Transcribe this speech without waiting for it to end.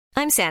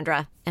I'm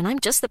Sandra, and I'm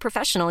just the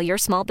professional your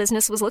small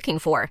business was looking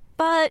for.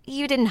 But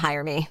you didn't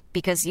hire me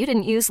because you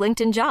didn't use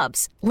LinkedIn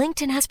Jobs.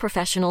 LinkedIn has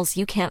professionals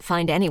you can't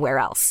find anywhere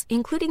else,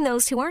 including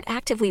those who aren't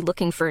actively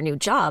looking for a new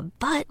job,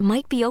 but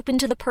might be open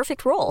to the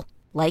perfect role,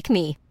 like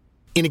me.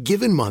 In a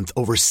given month,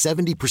 over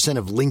 70%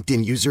 of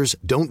LinkedIn users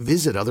don't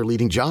visit other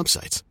leading job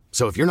sites.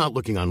 So if you're not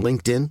looking on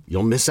LinkedIn,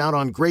 you'll miss out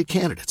on great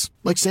candidates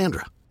like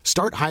Sandra.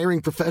 Start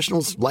hiring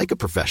professionals like a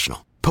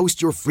professional.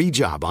 Post your free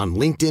job on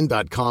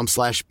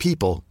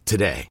linkedin.com/people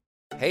today.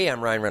 Hey,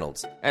 I'm Ryan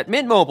Reynolds. At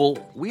Mint Mobile,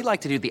 we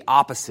like to do the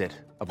opposite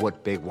of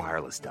what Big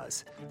Wireless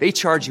does. They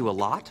charge you a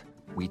lot,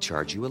 we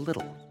charge you a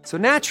little. So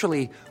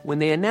naturally, when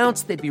they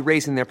announced they'd be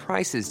raising their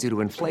prices due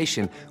to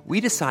inflation, we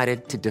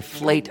decided to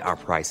deflate our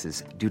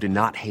prices due to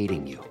not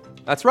hating you.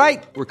 That's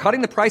right. We're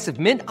cutting the price of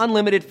Mint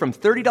Unlimited from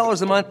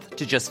 $30 a month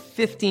to just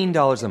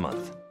 $15 a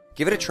month.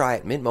 Give it a try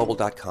at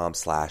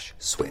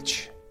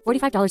mintmobile.com/switch.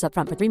 $45 up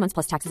front for 3 months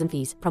plus taxes and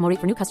fees. Promo rate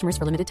for new customers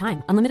for limited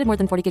time. Unlimited more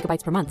than 40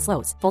 gigabytes per month.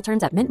 Slows full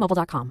terms at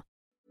mintmobile.com.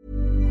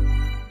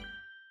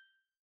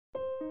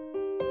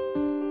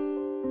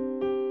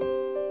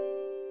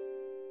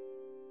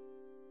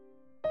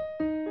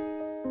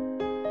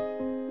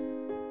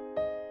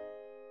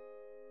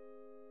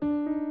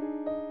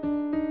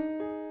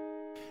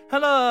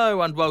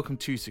 Hello and welcome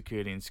to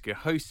Securely Insecure,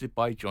 hosted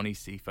by Johnny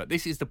Seifert.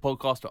 This is the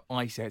podcast where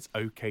I say it's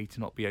okay to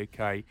not be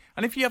okay.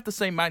 And if you have the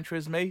same mantra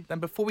as me, then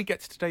before we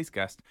get to today's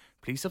guest,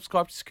 please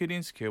subscribe to Securely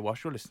Insecure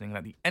whilst you're listening, and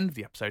at the end of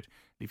the episode,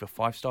 leave a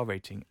 5-star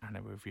rating and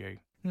a review.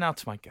 Now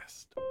to my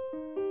guest.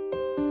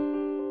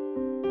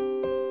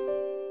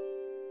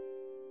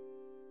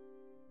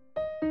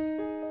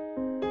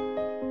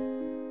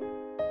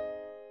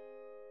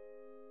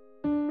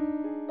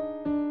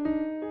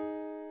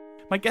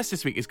 My guest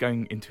this week is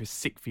going into his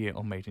 6th year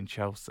on Made in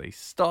Chelsea.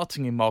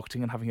 Starting in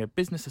marketing and having a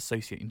business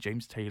associate in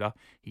James Taylor,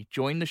 he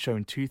joined the show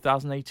in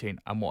 2018,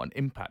 and what an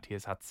impact he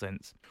has had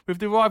since. With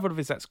the arrival of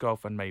his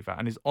ex-girlfriend Maeva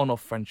and his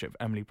on-off friendship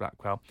with Emily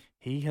Blackwell,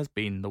 he has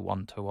been the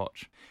one to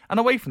watch. And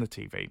away from the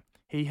TV,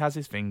 he has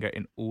his finger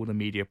in all the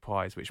media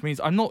pies, which means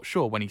I'm not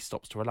sure when he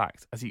stops to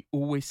relax, as he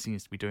always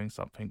seems to be doing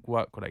something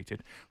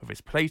work-related with his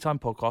Playtime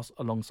podcast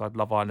alongside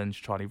Love Island's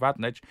Charlie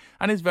Radnage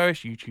and his various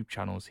YouTube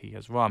channels he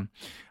has run.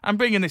 And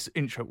bringing this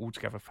intro all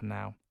together for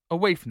now,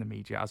 away from the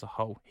media as a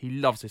whole, he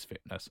loves his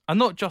fitness, and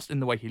not just in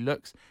the way he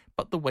looks,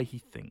 but the way he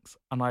thinks.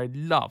 And I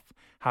love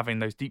having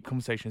those deep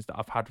conversations that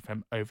I've had with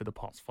him over the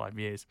past 5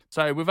 years.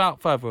 So without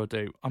further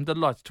ado, I'm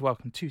delighted to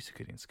welcome to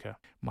Securely Insecure,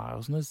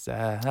 Miles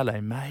Nazaire. Hello,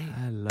 mate.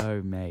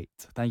 Hello,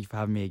 mate. Thank you for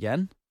having me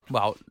again.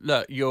 Well,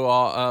 look, you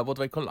are, what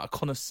do they call it, a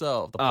connoisseur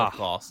of the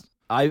podcast.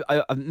 I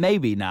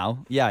maybe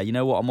now. Yeah, you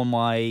know what? We're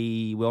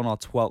on our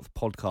 12th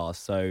podcast,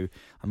 so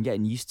I'm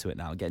getting used to it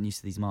now, getting used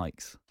to these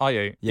mics. Are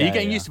you? Yeah, Are you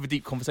getting used to the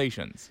deep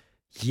conversations?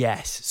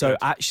 Yes. So Good.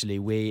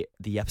 actually,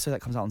 the episode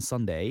that comes out on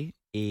Sunday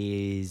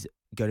is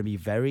going to be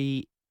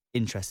very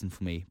interesting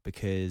for me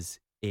because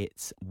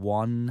it's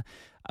one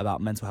about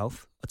mental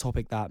health, a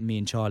topic that me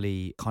and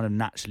Charlie kind of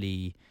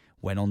naturally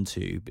went on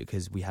to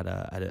because we had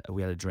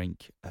a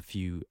drink a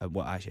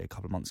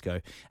couple of months ago,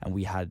 and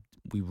we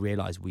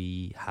realized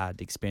we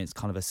had experienced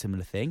kind of a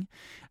similar thing,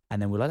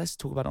 and then we're like, let's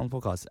talk about it on the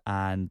podcast,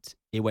 and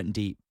it went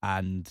deep,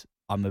 and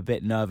I'm a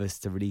bit nervous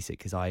to release it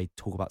because I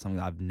talk about something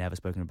that I've never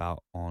spoken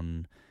about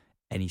on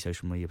any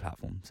social media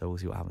platform, so we'll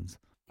see what happens.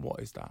 What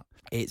is that?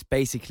 It's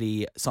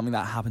basically something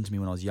that happened to me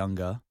when I was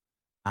younger,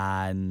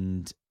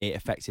 and it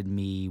affected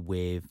me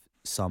with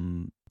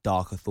some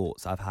darker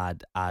thoughts I've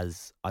had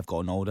as I've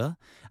gotten older.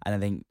 And I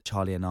think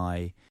Charlie and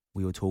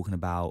we were talking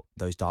about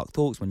those dark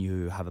thoughts when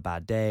you have a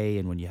bad day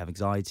and when you have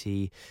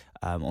anxiety,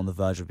 on the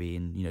verge of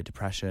being,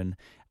 depression.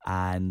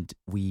 And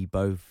we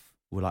both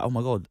were like, oh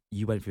my God,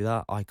 you went through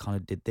that. I kind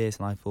of did this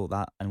and I thought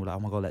that. And we're like,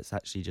 oh my God, let's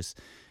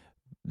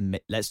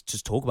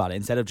just talk about it.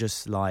 Instead of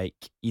just kind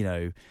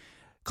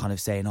of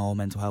saying, oh,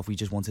 mental health, we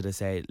just wanted to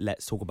say,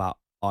 let's talk about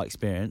our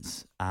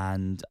experience.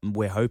 And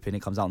we're hoping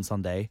it comes out on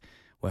Sunday.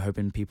 We're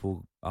hoping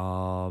people,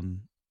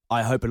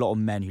 I hope a lot of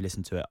men who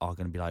listen to it are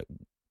going to be like,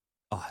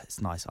 oh,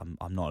 it's nice, I'm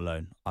not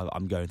alone.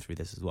 I'm going through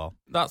this as well.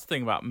 That's the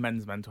thing about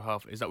men's mental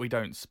health, is that we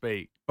don't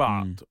speak.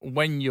 But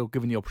when you're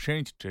given the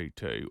opportunity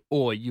to,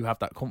 or you have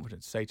that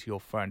confidence to say to your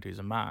friend who's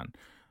a man,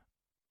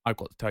 I've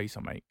got to tell you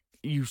something,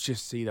 you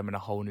just see them in a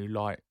whole new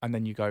light. And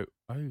then you go,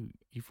 oh,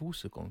 you've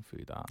also gone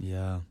through that.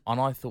 Yeah.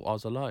 And I thought I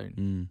was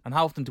alone. And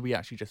how often do we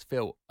actually just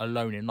feel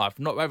alone in life?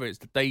 Not whether it's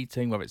the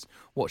dating, whether it's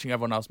watching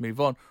everyone else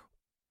move on,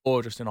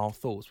 or just in our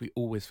thoughts, we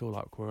always feel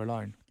like we're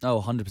alone.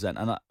 Oh,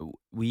 100%. And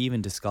we even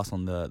discuss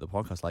on the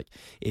podcast, like,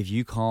 if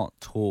you can't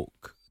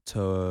talk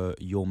to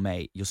your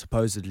mate, your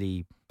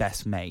supposedly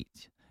best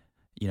mate,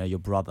 your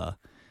brother,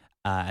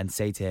 and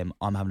say to him,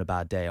 I'm having a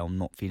bad day, I'm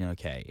not feeling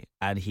okay,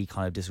 and he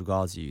kind of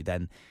disregards you,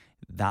 then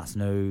that's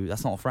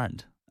not a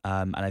friend.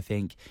 And I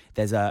think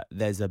there's a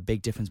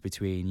big difference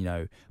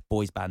between,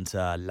 boys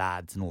banter,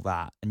 lads and all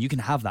that. And you can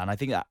have that. And I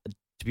think that,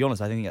 to be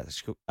honest, I think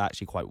that's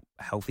actually quite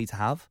healthy to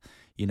have,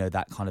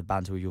 that kind of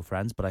banter with your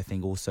friends. But I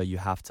think also you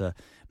have to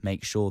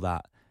make sure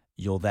that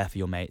you're there for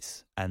your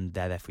mates and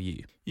they're there for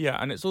you. Yeah,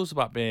 and it's also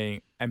about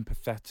being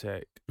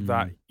empathetic,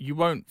 that you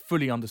won't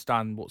fully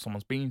understand what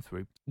someone's been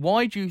through.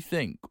 Why do you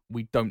think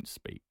we don't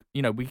speak?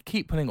 You know, we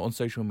keep putting it on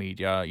social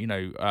media. You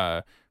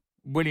know,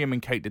 William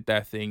and Kate did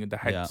their thing and their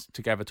heads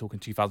together talking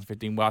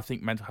 2015, where I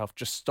think mental health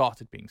just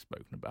started being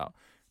spoken about.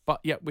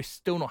 But yet we're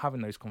still not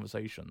having those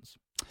conversations.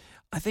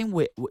 I think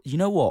we're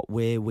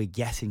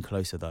getting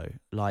closer though.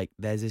 Like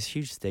there's this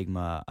huge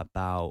stigma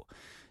about,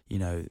 you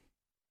know,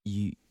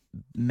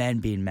 men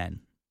being men.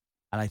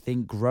 And I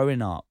think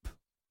growing up,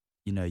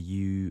 you know,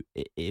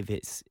 if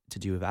it's to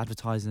do with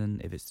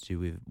advertising, if it's to do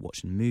with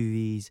watching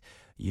movies,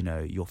 you know,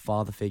 your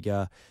father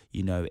figure,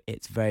 you know,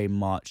 it's very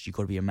much, you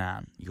got to be a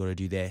man. You got to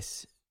do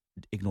this,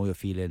 ignore your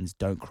feelings,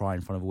 don't cry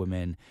in front of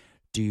women,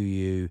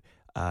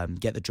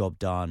 get the job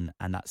done,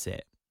 and that's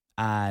it.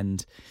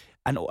 And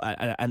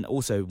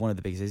also one of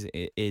the biggest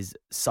is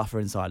suffer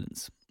in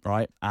silence,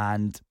 right?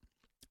 And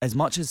as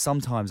much as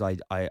sometimes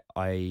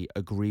I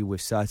agree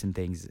with certain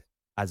things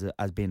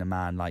as being a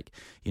man, like,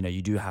 you know,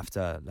 you do have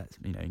to,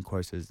 you know, in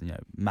quotes, you know,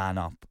 man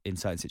up in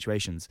certain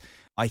situations.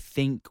 I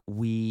think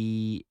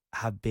we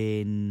have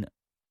been,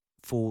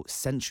 for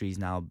centuries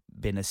now,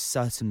 been a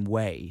certain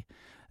way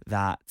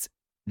that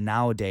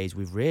nowadays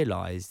we've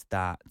realised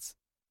that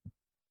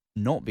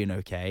not being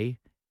okay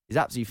is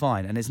absolutely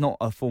fine, and it's not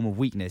a form of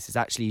weakness. It's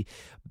actually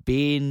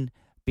being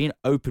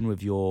open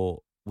with your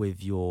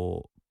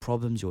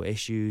problems, your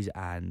issues,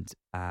 and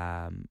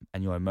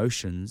your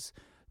emotions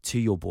to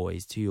your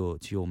boys, to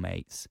your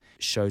mates,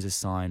 shows a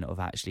sign of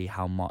actually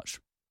how much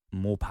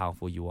more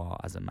powerful you are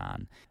as a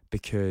man,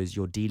 because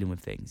you're dealing with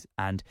things.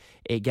 And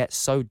it gets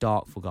so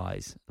dark for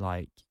guys.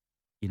 Like,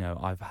 you know,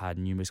 I've had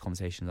numerous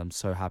conversations. I'm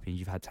so happy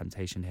you've had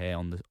Temptation here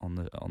on the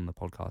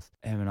podcast.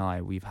 Him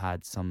and we've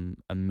had some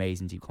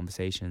amazing deep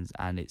conversations,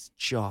 and it's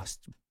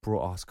just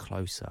brought us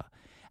closer.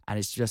 And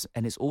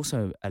it's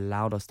also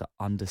allowed us to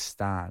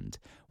understand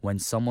when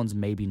someone's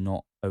maybe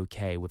not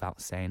okay without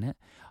saying it.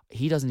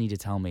 He doesn't need to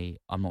tell me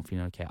I'm not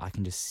feeling okay. I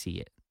can just see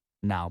it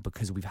now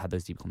because we've had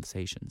those deep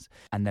conversations.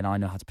 And then I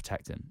know how to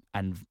protect him,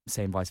 and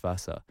same vice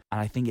versa. And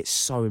I think it's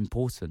so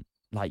important.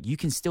 Like, you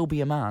can still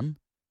be a man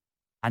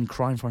and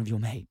cry in front of your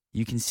mate.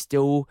 You can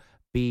still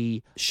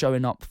be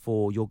showing up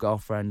for your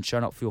girlfriend,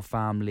 showing up for your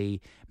family,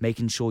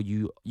 making sure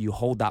you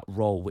hold that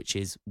role, which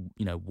is,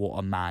 you know, what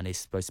a man is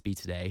supposed to be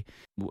today,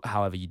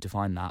 however you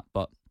define that.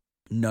 But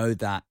know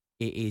that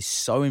it is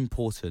so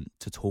important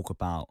to talk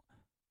about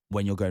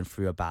when you're going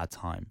through a bad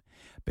time,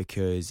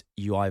 because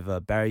you either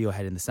bury your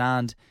head in the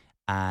sand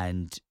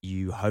and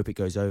you hope it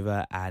goes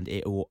over, and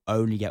it will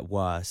only get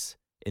worse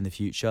in the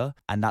future.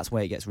 And that's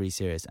where it gets really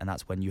serious, and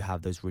that's when you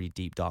have those really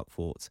deep, dark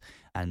thoughts.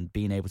 And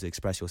being able to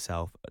express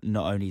yourself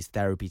not only is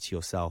therapy to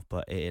yourself,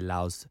 but it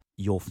allows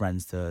your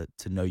friends to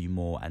know you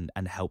more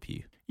and help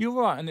you. You're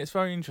right, and it's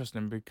very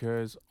interesting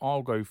because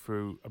I'll go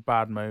through a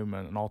bad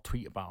moment and I'll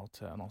tweet about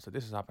it and I'll say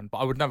this has happened, but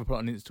I would never put it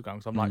on Instagram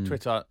because I'm like,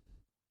 Twitter,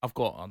 I've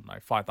got, I don't know,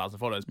 5,000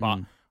 followers, but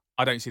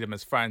I don't see them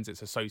as friends,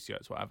 it's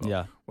associates, whatever.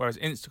 Yeah. Whereas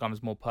Instagram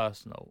is more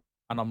personal,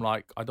 and I'm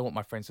like, I don't want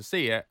my friends to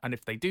see it, and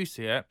if they do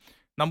see it,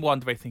 number one,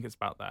 do they think it's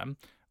about them?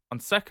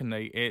 And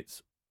secondly,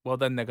 it's, well,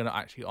 then they're going to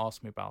actually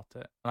ask me about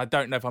it. And I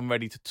don't know if I'm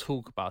ready to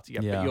talk about it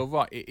yet, but you're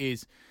right, it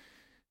is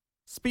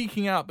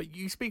speaking out, but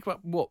you speak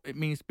about what it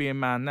means to be a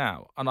man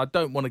now. And I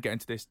don't want to get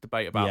into this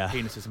debate about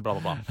penises and blah,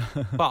 blah,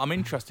 blah. But I'm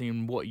interested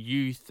in what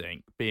you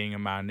think being a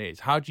man is.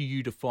 How do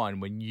you define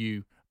when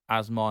you,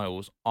 as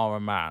Miles, are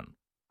a man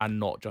and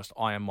not just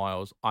I am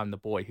Miles, I'm the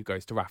boy who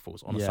goes to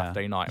raffles on a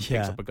Saturday night and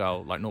picks up a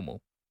girl like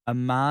normal? A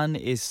man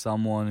is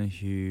someone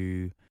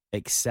who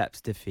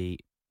accepts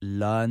defeat,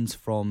 learns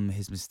from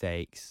his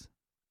mistakes,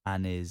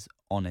 and is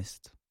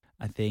honest.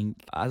 I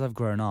think as I've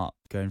grown up,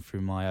 going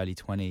through my early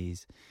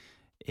 20s,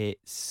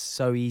 it's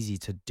so easy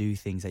to do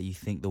things that you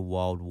think the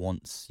world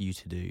wants you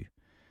to do.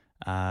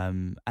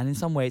 And in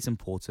some way it's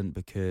important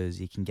because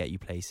it can get you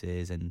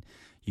places, and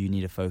you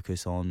need to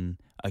focus on,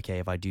 okay,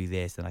 if I do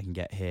this, then I can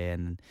get here.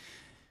 And,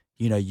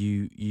 you know,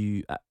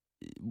 you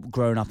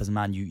growing up as a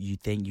man, you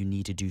think you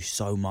need to do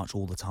so much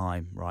all the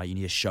time, right? You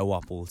need to show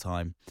up all the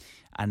time.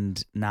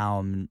 And now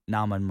I'm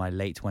in my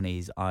late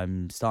 20s,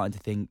 I'm starting to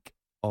think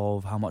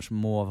of how much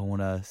more I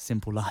want a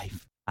simple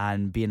life.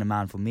 And being a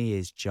man for me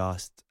is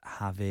just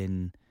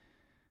having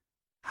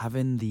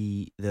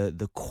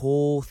the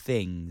core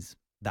things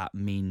that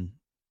mean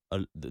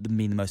the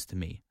most to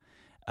me,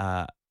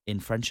 in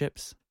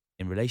friendships,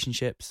 in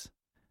relationships,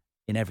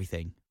 in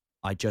everything.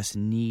 I just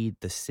need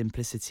the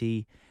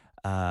simplicity,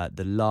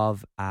 the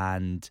love,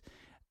 and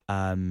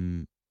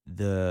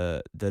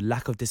the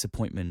lack of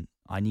disappointment.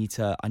 I need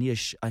to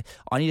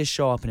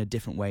show up in a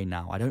different way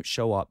now. I don't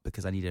show up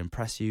because I need to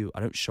impress you. I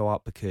don't show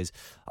up because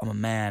I'm a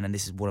man and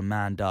this is what a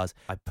man does.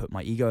 I put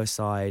my ego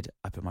aside.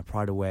 I put my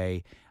pride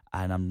away,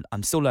 and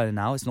I'm still learning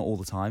now. It's not all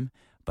the time,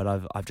 but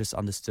I've just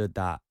understood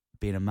that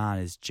being a man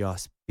is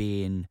just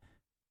being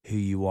who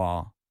you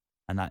are,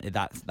 and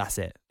that's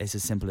it. It's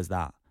as simple as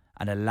that,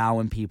 and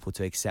allowing people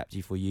to accept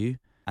you for you.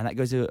 And that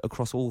goes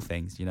across all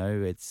things, you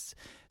know. It's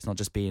not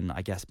just being,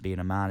 I guess, being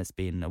a man. It's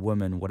being a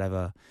woman,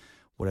 whatever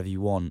whatever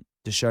you want.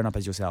 Just showing up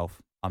as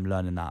yourself. I'm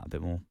learning that a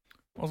bit more.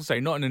 I was going to say,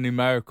 not in a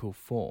numerical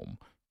form,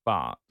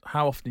 but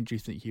how often do you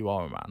think you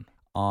are a man?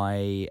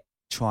 I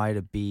try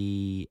to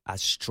be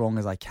as strong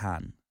as I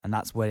can. And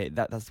that's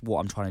that's what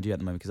I'm trying to do at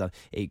the moment, because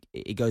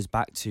it goes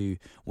back to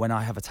when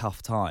I have a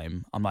tough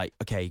time, I'm like,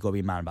 okay, you got to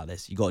be a man about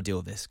this. You got to deal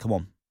with this. Come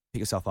on, pick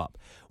yourself up,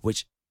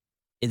 which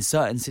in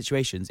certain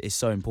situations is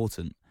so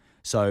important.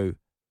 So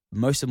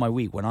most of my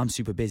week, when I'm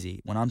super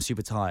busy, when I'm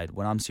super tired,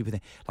 when I'm super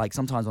like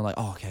sometimes I'm like,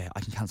 oh, okay, I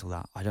can cancel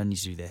that. I don't need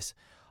to do this.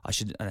 I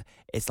should.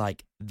 It's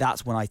like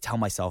that's when I tell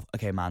myself,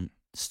 okay, man,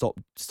 stop.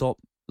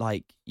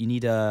 Like you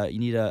need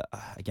a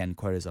again,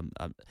 quotas.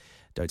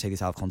 Don't take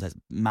this out of context.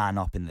 Man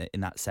up in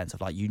that sense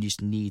of like you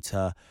just need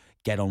to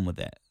get on with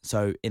it.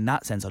 So in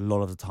that sense, a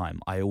lot of the time,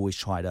 I always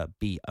try to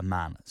be a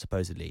man,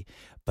 supposedly.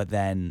 But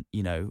then,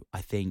 you know,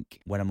 I think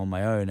when I'm on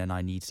my own and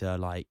I need to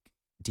like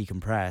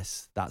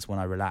decompress, that's when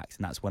I relax,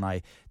 and that's when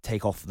I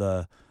take off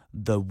the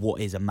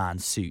what is a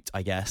man's suit,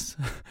 I guess,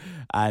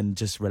 and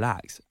just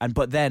relax.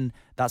 But then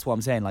that's what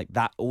I'm saying. Like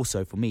that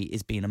also for me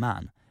is being a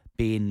man.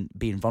 Being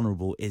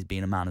vulnerable is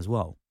being a man as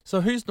well. So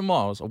who's the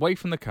Miles away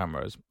from the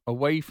cameras,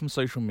 away from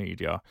social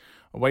media,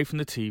 away from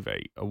the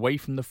TV, away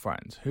from the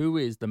friends? Who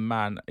is the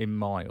man in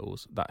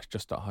Miles that's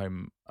just at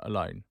home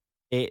alone?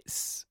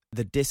 It's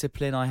the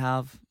discipline I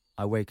have.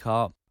 I wake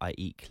up, I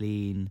eat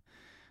clean,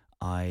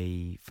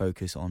 I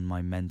focus on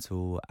my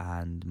mental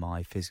and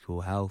my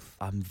physical health.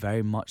 I'm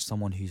very much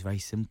someone who's very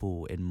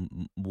simple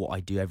in what I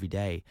do every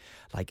day.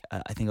 Like,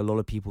 I think a lot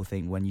of people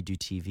think when you do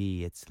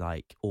TV, it's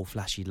like all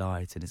flashy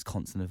lights and it's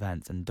constant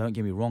events. And don't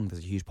get me wrong,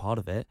 there's a huge part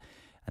of it.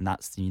 And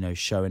that's, you know,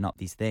 showing up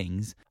these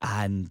things.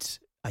 And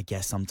I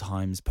guess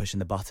sometimes pushing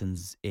the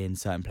buttons in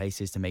certain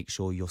places to make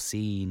sure you're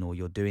seen or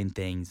you're doing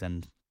things.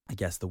 And I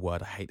guess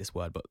I hate this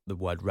word, but the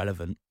word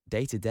relevant.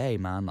 Day to day,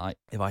 man,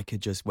 if I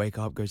could just wake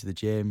up, go to the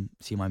gym,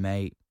 see my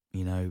mate,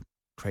 you know,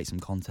 create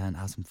some content,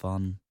 have some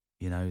fun,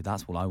 you know,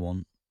 that's what I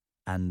want.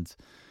 And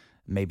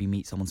maybe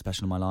meet someone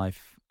special in my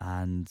life.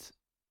 And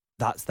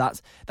that's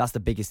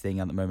the biggest thing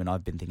at the moment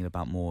I've been thinking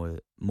about more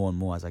and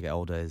more as I get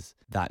older, is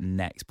that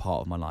next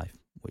part of my life,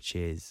 which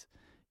is,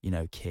 you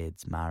know,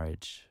 kids,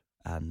 marriage,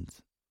 and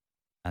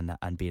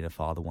being a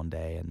father one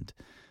day. And,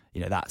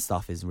 you know, that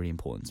stuff is really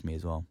important to me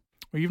as well.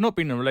 Well, you've not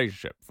been in a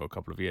relationship for a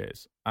couple of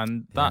years,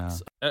 and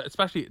that's,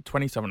 especially at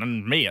 27,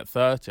 and me at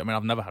 30, I mean,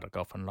 I've never had a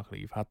girlfriend, luckily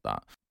you've had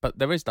that. But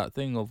there is that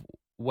thing of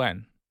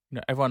when, you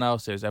know, everyone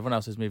else is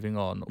moving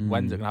on.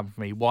 When's it going to happen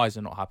for me? Why is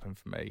it not happening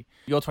for me?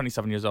 You're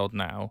 27 years old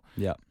now.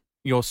 Yeah.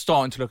 You're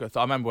starting to look at,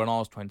 I remember when I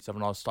was 27,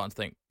 I was starting to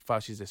think,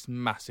 first is this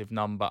massive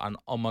number, and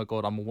oh my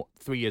God, I'm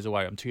 3 years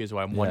away, I'm 2 years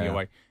away, I'm 1 year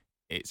away.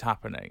 It's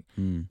happening.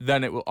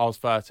 Then I was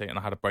 30 and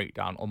I had a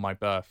breakdown on my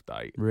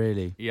birthday.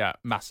 Really? Yeah,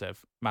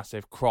 massive.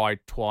 Cried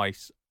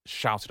twice,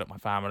 shouted at my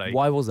family.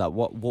 Why was that?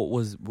 What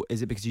was?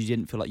 Is it because you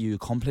didn't feel like you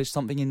accomplished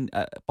something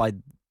by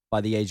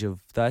the age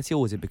of 30,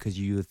 or was it because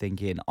you were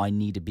thinking, I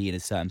need to be in a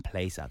certain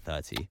place at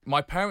 30?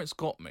 My parents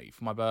got me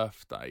for my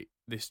birthday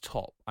this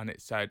top, and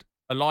it said,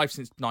 alive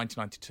since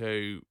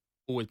 1992,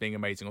 always being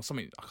amazing, or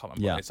something. I can't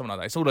remember. It's something like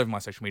that. It's all over my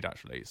social media,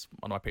 actually. It's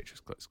one of my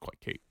pictures. It's quite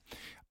cute.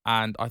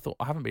 And I thought,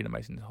 I haven't been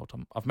amazing the whole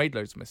time. I've made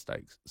loads of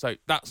mistakes. So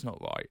that's not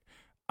right.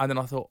 And then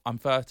I thought, I'm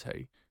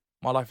 30.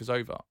 My life is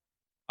over.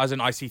 As in,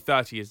 I see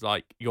 30 as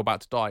like, you're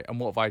about to die. And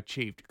what have I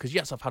achieved? Because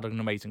yes, I've had an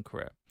amazing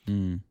career.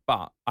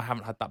 But I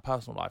haven't had that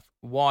personal life.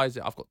 Why is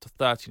it I've got to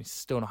 30 and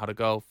still not had a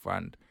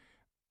girlfriend?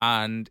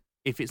 And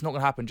if it's not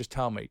going to happen, just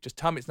tell me. Just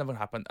tell me it's never going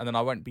to happen. And then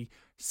I won't be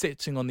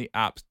sitting on the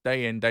apps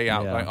day in, day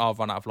out, going, oh, I've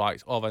run out of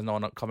likes. Oh, there's no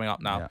one coming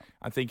up now.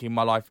 And thinking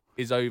my life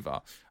is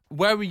over.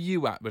 Where are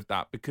you at with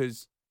that?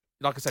 Because,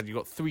 like I said, you've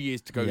got 3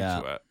 years to go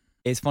to it.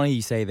 It's funny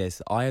you say this.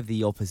 I have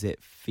the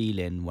opposite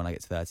feeling when I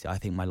get to 30. I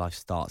think my life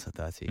starts at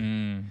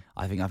 30.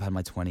 I think I've had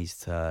my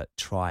 20s to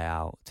try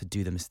out, to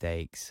do the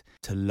mistakes,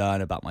 to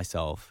learn about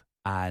myself.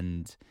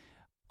 And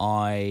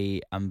I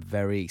am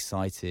very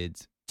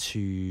excited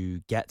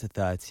to get to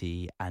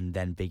 30 and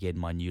then begin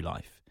my new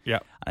life. Yeah.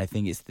 And I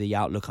think it's the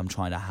outlook I'm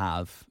trying to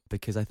have,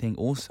 because I think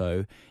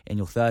also in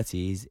your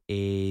 30s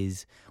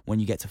is when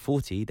you get to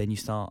 40, then you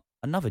start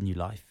another new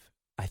life.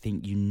 I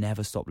think you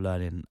never stop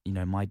learning. You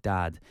know, my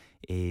dad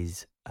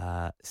is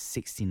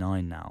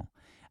 69 now,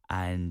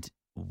 and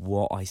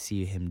what I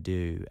see him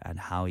do and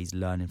how he's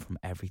learning from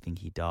everything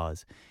he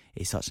does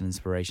is such an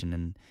inspiration.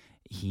 And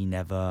he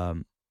never,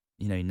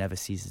 he never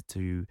ceases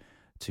to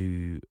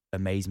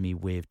amaze me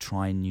with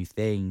trying new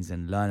things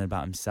and learning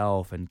about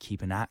himself and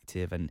keeping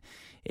active. And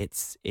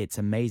it's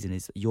amazing.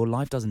 Your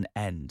life doesn't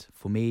end.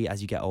 For me,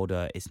 as you get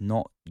older, it's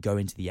not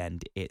going to the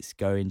end, it's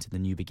going to the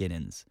new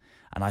beginnings.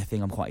 And I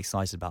think I'm quite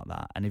excited about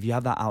that. And if you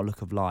have that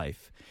outlook of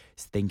life,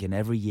 it's thinking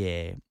every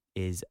year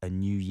is a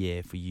new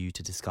year for you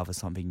to discover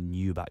something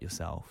new about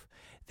yourself,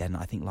 then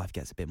I think life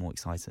gets a bit more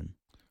exciting.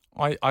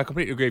 I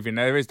completely agree with you.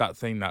 There is that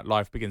thing that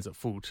life begins at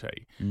 40,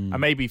 and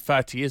maybe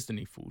 30 is the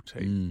new 40,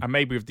 and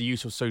maybe with the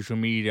use of social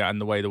media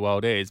and the way the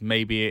world is,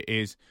 maybe it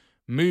is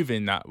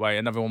moving that way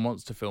and everyone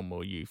wants to feel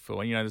more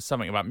youthful. And, there's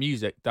something about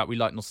music that we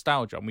like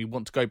nostalgia and we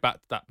want to go back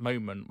to that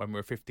moment when we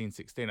were 15,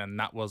 16 and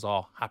that was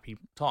our happy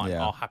time,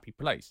 our happy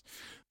place.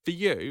 For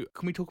you,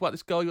 can we talk about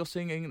this girl you're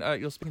speaking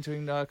to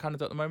in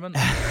Canada at the moment?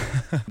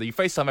 That you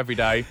FaceTime every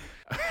day.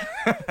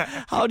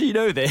 How do you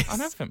know this? I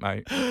know everything,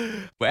 mate.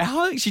 Wait,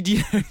 how actually do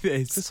you know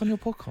this? It's on your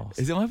podcast.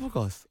 Is it my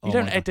podcast? You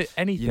don't edit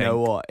anything. You know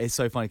what? It's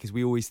so funny because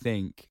we always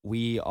think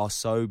we are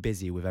so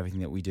busy with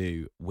everything that we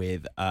do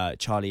with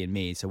Charlie and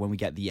me. So when we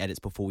get the edits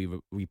before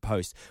we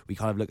post, we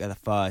kind of look at the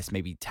first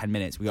maybe 10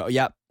 minutes. We go,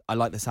 yep. I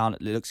like the sound.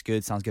 It looks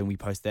good. Sounds good. And we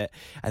post it,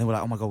 and then we're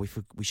like, "Oh my god,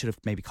 we should have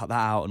maybe cut that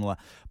out and all that."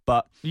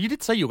 But you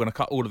did say you were going to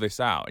cut all of this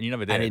out, and you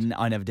never did.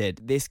 I never did.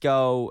 This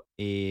girl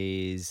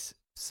is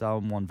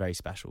someone very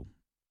special,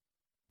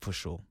 for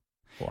sure.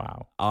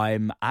 Wow.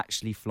 I'm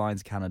actually flying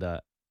to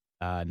Canada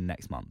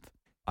next month.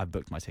 I've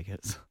booked my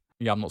tickets.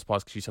 Yeah, I'm not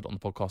surprised because you said it on the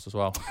podcast as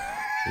well.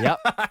 Yep.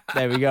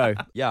 There we go.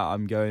 Yeah,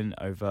 I'm going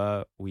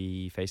over.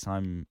 We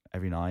FaceTime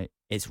every night.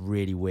 It's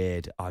really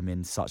weird. I'm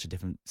in such a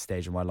different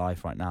stage of my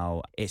life right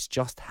now. It's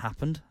just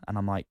happened. And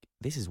I'm like,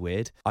 this is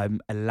weird.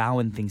 I'm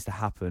allowing things to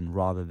happen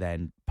rather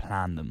than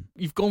plan them.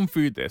 You've gone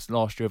through this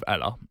last year with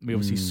Ella. We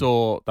obviously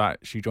saw that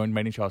she joined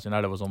Made in Chelsea and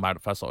Ella was on Married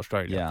at First Sight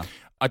Australia. Yeah.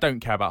 I don't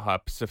care about her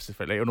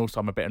specifically. And also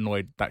I'm a bit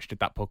annoyed that she did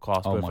that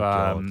podcast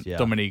with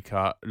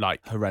Dominica.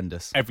 Like,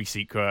 horrendous. Every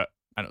secret.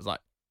 And it was like,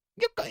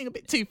 you're going a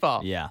bit too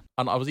far. Yeah.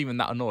 And I was even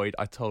that annoyed.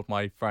 I told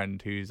my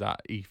friend who's at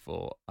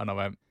E4 and I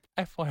went,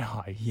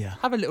 FYI,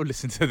 have a little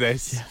listen to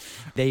this.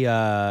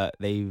 Yeah.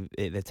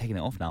 They're taking it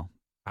off now.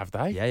 Have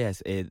they? Yeah,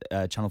 yes.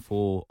 Channel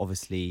 4,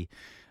 obviously.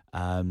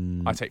 I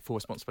take full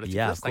responsibility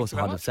for this. Of course,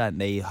 100%.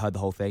 They heard the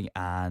whole thing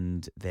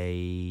and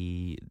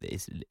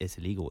it's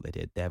illegal what they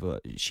did.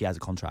 She has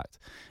a contract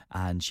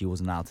and she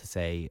wasn't allowed to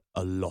say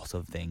a lot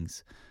of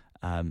things.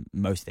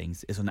 Most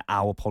things. It's on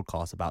our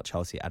podcast about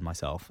Chelsea and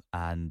myself,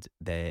 and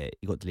it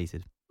got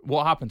deleted.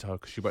 What happened to her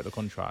because she broke the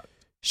contract?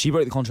 She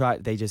broke the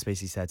contract. They just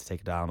basically said to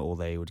take it down, or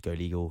they would go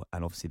legal.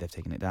 And obviously, they've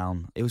taken it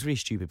down. It was really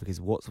stupid because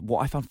what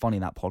I found funny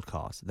in that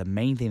podcast, the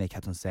main thing they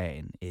kept on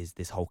saying is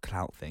this whole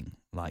clout thing.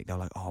 Like they're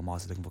like, "Oh,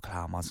 Mars is looking for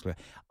clout."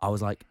 I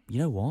was like, you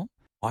know what?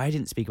 I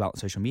didn't speak about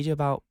social media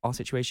about our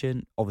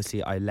situation.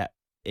 Obviously, I let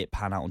it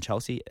pan out on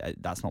Chelsea.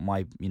 That's not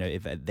my,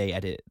 if they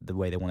edit the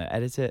way they want to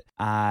edit it,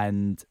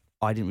 and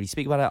I didn't really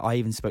speak about it. I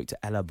even spoke to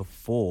Ella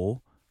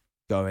before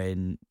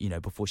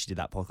before she did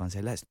that podcast and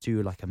said, let's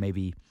do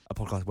maybe a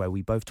podcast where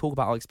we both talk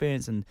about our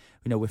experience and,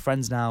 we're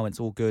friends now and it's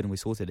all good and we're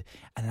sorted.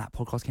 And that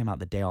podcast came out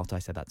the day after I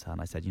said that to her. And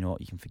I said, you know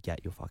what, you can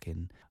forget your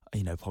fucking,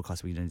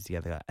 podcast we're doing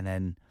together. And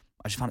then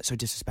I just found it so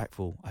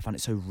disrespectful. I found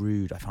it so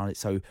rude. I found it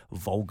so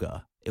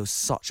vulgar. It was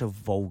such a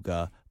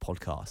vulgar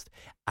podcast.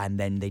 And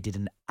then they did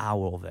an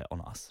hour of it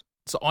on us.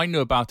 So I knew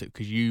about it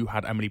because you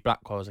had Emily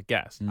Blackwell as a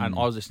guest, and I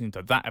was listening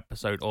to that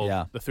episode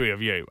of the three of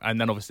you, and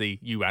then obviously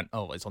you went,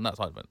 "Oh, it's on that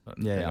side of it."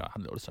 And I had a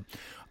little listen.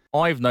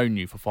 I've known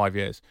you for 5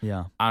 years,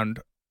 and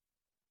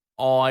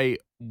I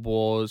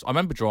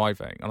remember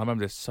driving, and I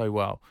remember this so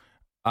well,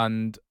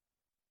 and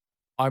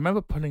I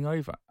remember pulling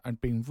over and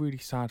being really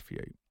sad for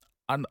you,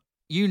 and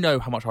you know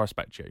how much I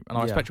respect you, and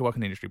I respect your work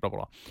in the industry, blah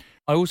blah blah.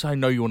 I also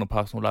know you on a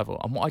personal level,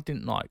 and what I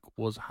didn't like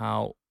was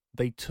how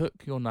they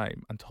took your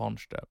name and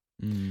tarnished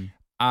it.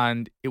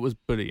 And it was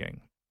bullying.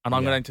 And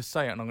I'm going to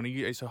say it, and I'm going to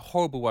use it's a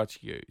horrible word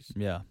to use.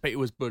 Yeah. But it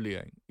was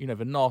bullying. The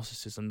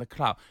narcissism, the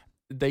clout.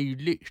 They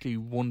literally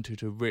wanted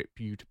to rip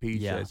you to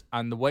pieces. Yeah.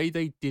 And the way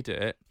they did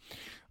it,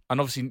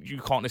 and obviously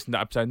you can't listen to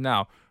that episode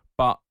now,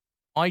 but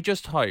I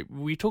just hope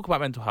we talk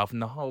about mental health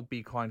and the whole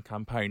Be Kind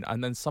campaign,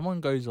 and then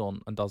someone goes on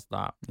and does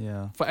that.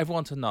 Yeah. For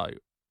everyone to know,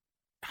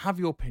 have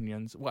your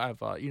opinions,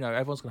 whatever.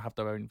 Everyone's going to have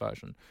their own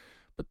version.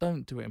 But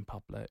don't do it in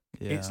public.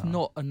 Yeah. It's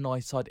not a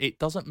nice side. It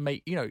doesn't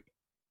make,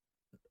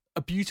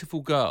 a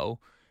beautiful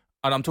girl,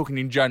 and I'm talking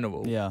in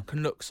general,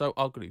 can look so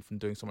ugly from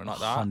doing something like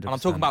that. 100%. And I'm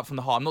talking about from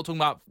the heart. I'm not talking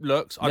about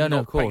looks. I'm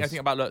not saying anything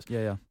about looks.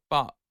 Yeah.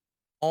 But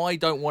I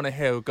don't want to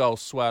hear a girl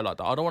swear like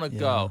that. I don't want a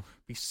girl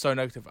be so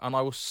negative. And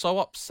I was so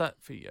upset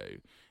for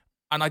you.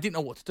 And I didn't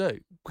know what to do.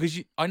 Because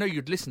I know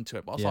you'd listen to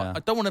it. But I was like, I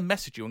don't want to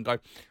message you and go,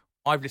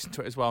 I've listened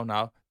to it as well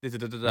now.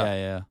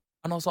 Yeah.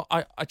 And I was like,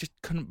 I just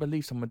couldn't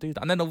believe someone would do that.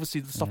 And then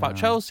obviously the stuff about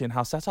Chelsea and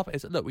how set up it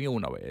is. Look, we all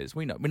know it is.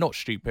 We know. We're not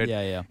stupid.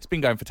 Yeah. It's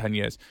been going for 10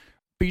 years.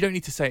 But you don't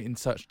need to say it in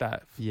such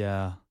depth.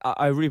 Yeah.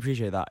 I really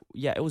appreciate that.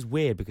 Yeah, it was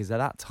weird because at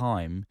that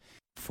time,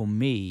 for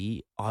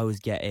me, I was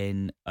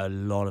getting a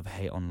lot of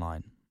hate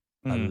online.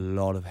 A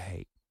lot of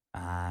hate.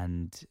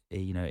 And,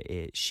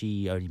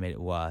 she only made it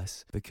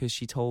worse because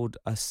she told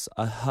us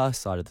her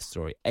side of the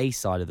story, a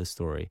side of the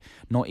story,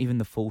 not even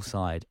the full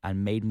side,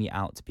 and made me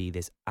out to be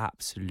this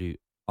absolute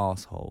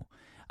asshole.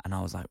 And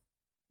I was like,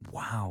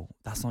 wow,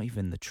 that's not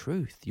even the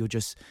truth. You're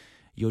just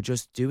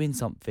doing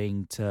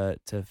something to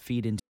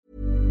feed into.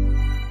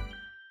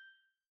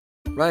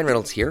 Ryan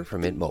Reynolds here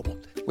from Mint Mobile.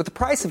 With the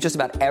price of just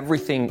about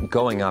everything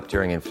going up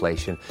during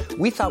inflation,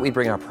 we thought we'd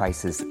bring our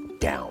prices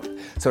down.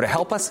 So to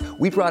help us,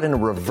 we brought in a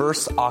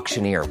reverse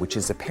auctioneer, which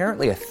is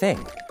apparently a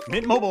thing.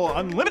 Mint Mobile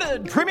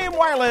Unlimited Premium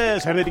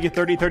Wireless. How to get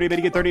 30, 30, bit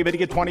to get 30, bit to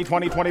get 20,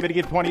 20, 20, bit to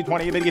get 20,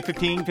 20, bit to get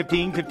 15,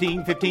 15,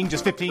 15, 15,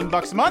 just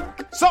 $15 a month?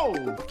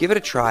 Sold! Give it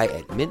a try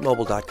at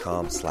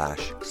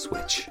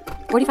mintmobile.com/switch.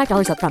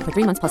 $45 up front for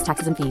 3 months plus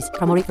taxes and fees.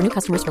 Promo rate for new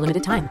customers for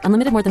limited time.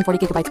 Unlimited more than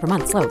 40 gigabytes per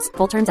month. Slows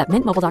full terms at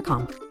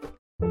mintmobile.com.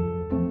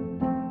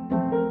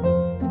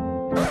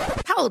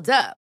 Hold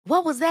up.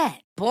 What was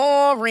that?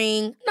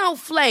 Boring. No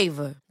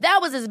flavor. That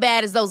was as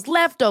bad as those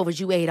leftovers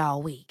you ate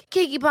all week.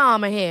 Keke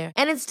Palmer here.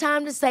 And it's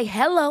time to say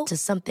hello to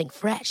something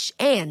fresh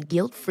and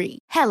guilt-free.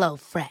 Hello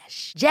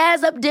Fresh.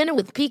 Jazz up dinner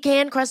with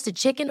pecan-crusted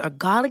chicken or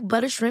garlic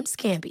butter shrimp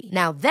scampi.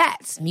 Now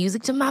that's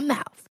music to my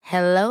mouth.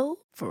 Hello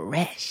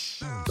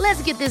Fresh.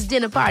 Let's get this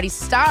dinner party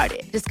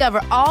started.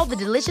 Discover all the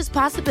delicious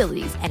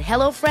possibilities at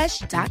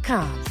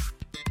hellofresh.com.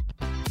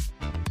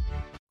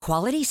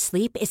 Quality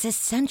sleep is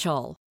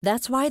essential.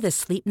 That's why the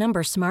Sleep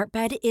Number Smart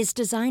Bed is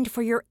designed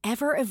for your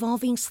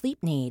ever-evolving sleep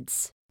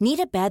needs. Need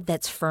a bed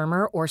that's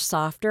firmer or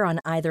softer on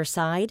either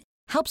side?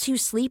 Helps you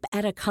sleep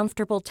at a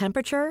comfortable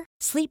temperature?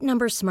 Sleep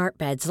Number Smart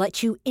Beds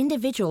let you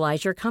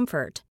individualize your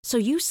comfort, so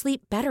you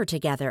sleep better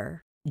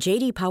together.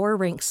 J.D. Power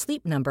ranks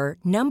Sleep Number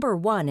number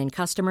 1 in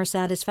customer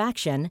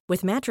satisfaction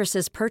with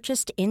mattresses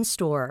purchased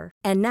in-store.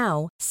 And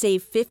now,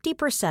 save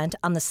 50%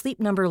 on the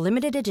Sleep Number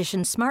Limited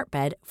Edition Smart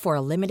Bed for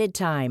a limited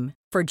time.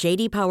 For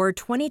J.D. Power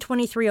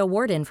 2023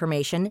 award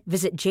information,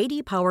 visit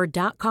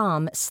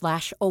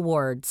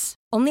jdpower.com/awards.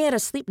 Only at a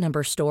Sleep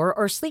Number store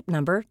or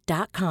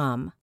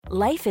sleepnumber.com.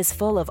 Life is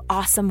full of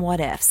awesome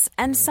what-ifs,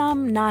 and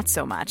some not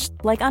so much,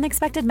 like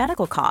unexpected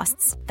medical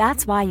costs.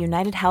 That's why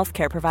United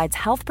Healthcare provides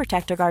Health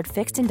Protector Guard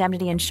fixed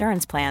indemnity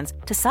insurance plans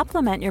to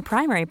supplement your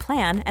primary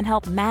plan and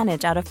help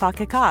manage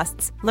out-of-pocket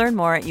costs. Learn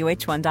more at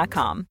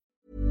uh1.com.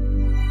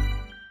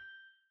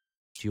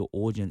 To your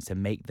audience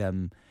and make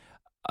them...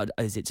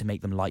 is it to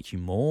make them like you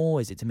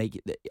more? Is it to make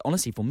it...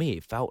 Honestly, for me,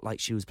 it felt like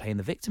she was playing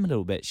the victim a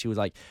little bit. She was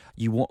like,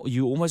 you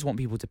almost want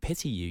people to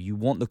pity you. You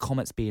want the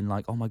comments being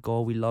like, oh my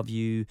God, we love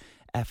you,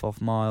 F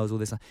off Miles, all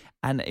this.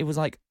 And it was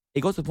like,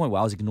 it got to the point where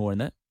I was ignoring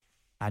it.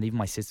 And even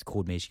my sister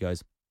called me, she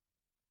goes,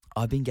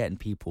 I've been getting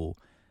people,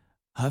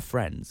 her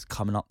friends,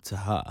 coming up to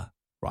her,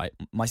 right?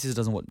 My sister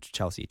doesn't watch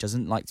Chelsea,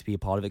 doesn't like to be a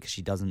part of it because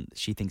she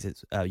thinks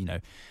it's,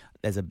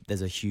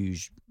 there's a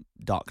huge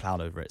dark cloud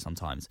over it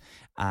sometimes.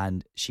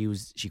 And she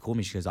called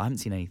me, she goes, I haven't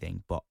seen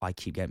anything, but I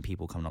keep getting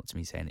people coming up to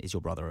me saying, is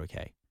your brother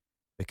okay?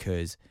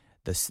 Because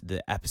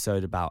the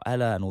episode about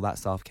Ella and all that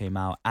stuff came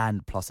out,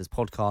 and plus this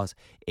podcast,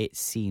 it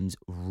seems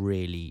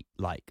really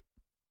like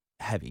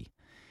heavy.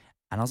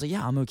 And I was like,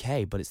 yeah, I'm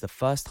okay, but it's the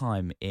first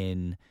time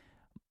in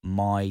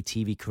my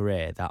TV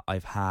career that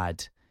I've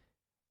had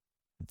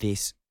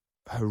this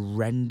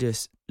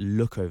horrendous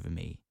look over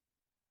me.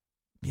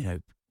 You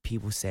know,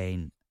 people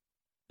saying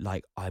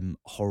like I'm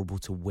horrible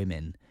to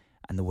women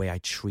and the way I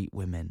treat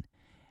women.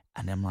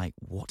 And I'm like,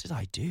 what did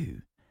I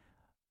do?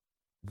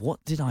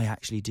 What did I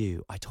actually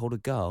do? I told a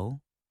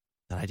girl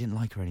that I didn't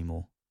like her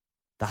anymore.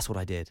 That's what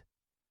I did.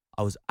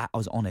 I was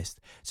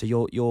honest. So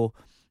you're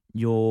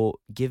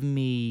giving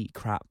me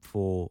crap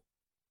for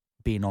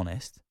being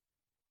honest,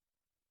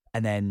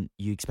 and then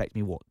you expect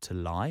me what, to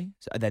lie?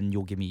 And then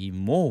you'll give me even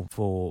more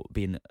for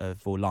being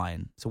for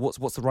lying. So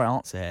what's the right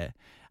answer here?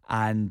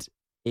 And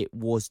it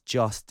was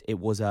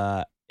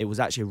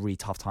actually a really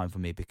tough time for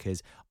me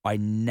because I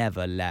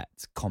never let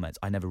comments.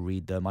 I never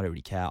read them. I don't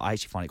really care. I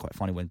actually find it quite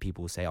funny when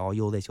people say, oh,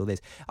 you're this, you're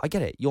this. I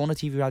get it. You're on a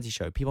TV reality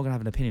show. People are going to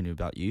have an opinion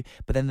about you.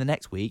 But then the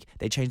next week,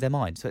 they change their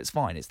mind. So it's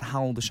fine. It's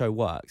how the show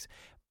works.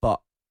 But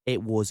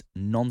it was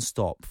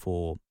non-stop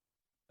for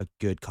a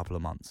good couple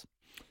of months.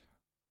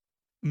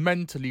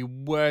 Mentally,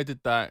 where did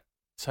that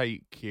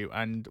take you,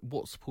 and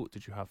what support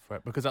did you have for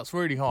it? Because that's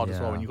really hard as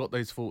well when you got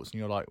those thoughts and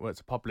you're like, well, it's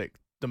a public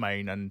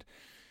domain, and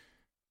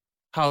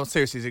how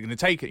seriously is it going to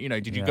take it? You know,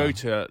 did you go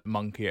to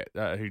Monkey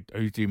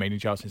who do mainly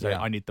Chelsea and say,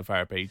 I need the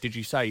therapy? Did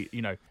you say,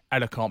 you know,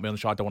 Ella can't be on the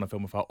show, I don't want to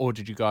film with her? Or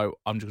did you go,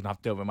 I'm just going to have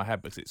to deal with it in my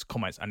head because it's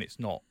comments and it's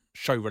not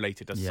show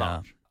related as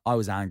such? I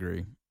was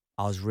angry.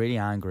 I was really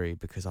angry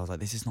because I was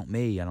like, this is not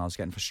me, and I was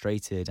getting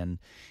frustrated, and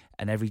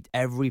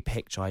every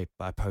picture I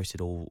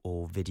posted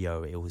or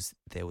video,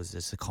 there was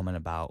just a comment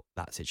about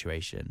that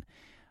situation,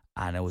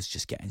 and I was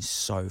just getting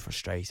so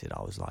frustrated.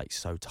 I was like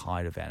so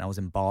tired of it, and I was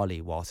in Bali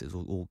whilst it was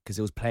all because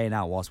it was playing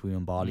out whilst we were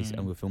in Bali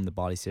and we were filming the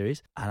Bali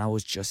series, and I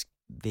was just,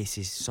 this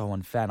is so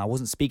unfair. And I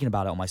wasn't speaking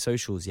about it on my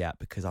socials yet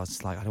because I was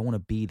just like, I don't want to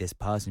be this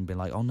person being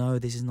like, oh no,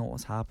 this is not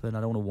what's happened.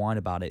 I don't want to whine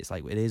about it. It's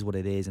like, it is what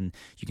it is, and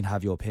you can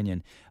have your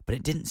opinion. But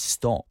it didn't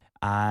stop.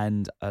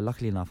 And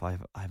luckily enough, I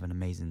have an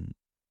amazing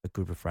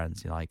group of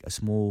friends, you know, like a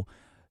small,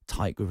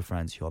 tight group of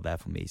friends who are there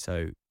for me.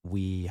 So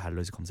we had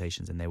loads of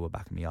conversations and they were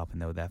backing me up and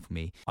they were there for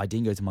me. I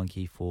didn't go to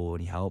Monkey for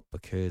any help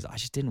because I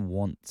just didn't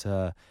want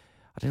to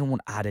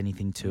add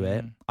anything to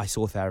it. I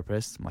saw a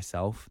therapist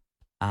myself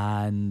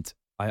and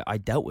I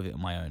dealt with it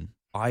on my own.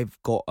 I've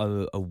got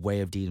a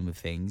way of dealing with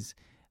things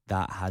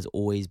that has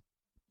always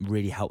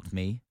really helped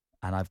me,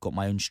 and I've got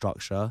my own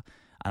structure.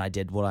 and I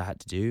did what I had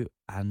to do,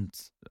 and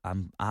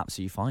I'm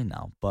absolutely fine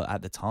now. But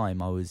at the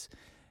time,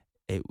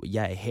 it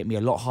hit me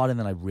a lot harder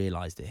than I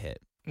realised it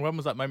hit. When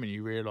was that moment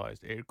you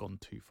realised it had gone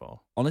too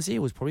far? Honestly, it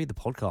was probably the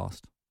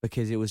podcast,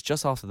 because it was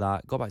just after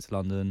that, got back to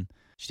London,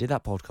 she did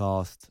that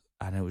podcast,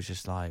 and it was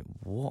just like,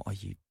 what are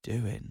you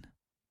doing?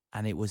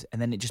 And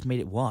then it just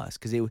made it worse,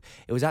 because it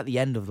was at the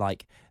end of,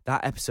 like,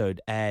 that episode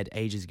aired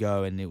ages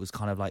ago, and it was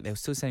kind of like they were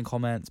still saying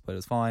comments, but it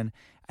was fine.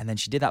 And then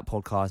she did that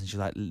podcast, and she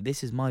was like,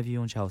 this is my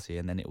view on Chelsea.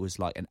 And then it was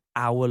like an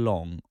hour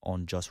long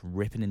on just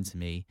ripping into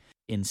me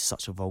in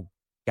such a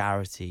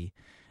vulgarity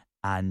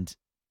and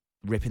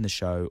ripping the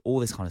show, all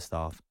this kind of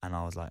stuff. And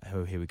I was like,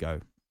 oh, here we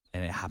go.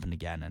 And it happened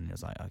again. And it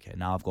was like, okay,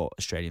 now I've got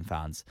Australian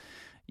fans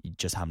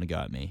just having to go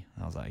at me.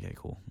 And I was like, okay,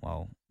 cool.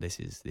 Well, this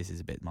is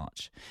a bit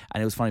much.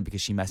 And it was funny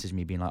because she messaged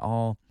me being like,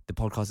 oh, the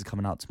podcast is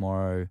coming out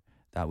tomorrow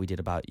that we did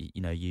about,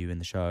 you know, you and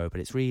the show,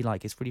 but it's really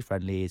like, it's really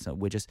friendly. It's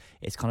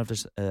kind of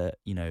just,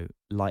 you know,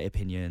 light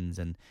opinions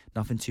and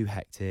nothing too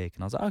hectic.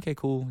 And I was like, okay,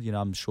 cool. You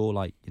know, I'm sure,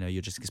 like, you know,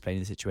 you're just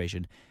explaining the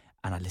situation.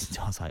 And I listened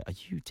to it, I was like, are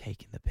you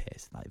taking the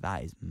piss? Like,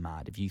 that is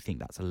mad if you think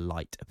that's a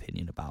light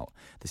opinion about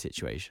the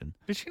situation.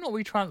 Did she not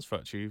retransfer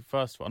it to you,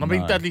 first of all? And I'm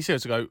being deadly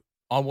serious to go,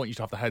 I want you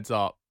to have the heads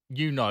up.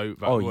 You know,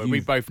 that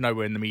we both know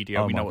we're in the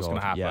media. We know what's going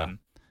to happen.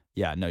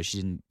 Yeah, no, she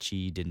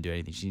didn't do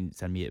anything. She didn't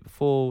send me it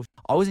before.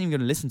 I wasn't even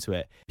going to listen to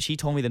it. She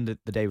told me the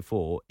day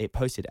before it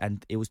posted,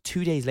 and it was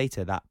 2 days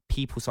later that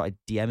people started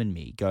DMing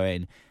me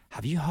going,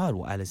 have you heard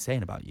what Ella's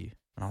saying about you?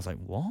 And I was like,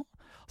 what?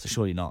 So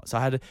surely not. So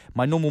I had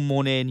my normal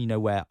morning, you know,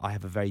 where I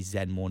have a very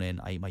zen morning.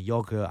 I eat my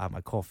yogurt, I have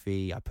my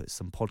coffee, I put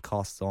some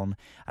podcasts on. And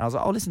I was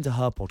like, I'll listen to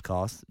her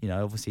podcast. You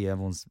know, obviously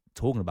everyone's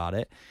talking about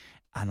it.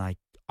 And I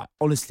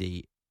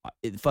honestly,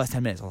 in the first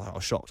 10 minutes, I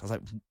was shocked. I was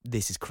like,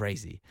 this is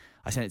crazy.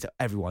 I sent it to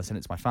everyone. I sent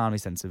it to my family,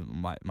 sent it to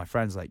my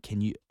friends. Like,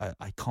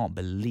 I can't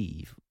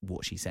believe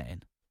what she's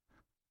saying.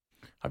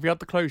 Have you had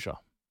the closure?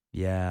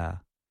 Yeah.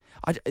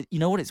 You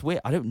know what? It's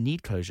weird. I don't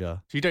need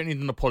closure. So you don't need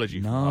an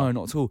apology from her? No,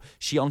 not at all.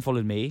 She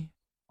unfollowed me.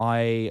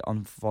 I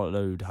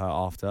unfollowed her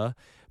after.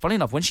 Funny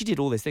enough, when she did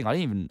all this thing, I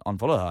didn't even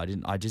unfollow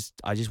her. I just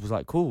was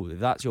like, cool, if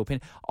that's your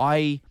opinion.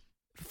 I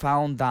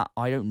found that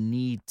I don't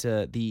need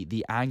to,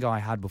 the anger I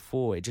had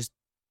before, it just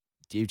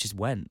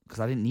went, because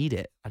I didn't need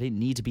it. I didn't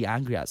need to be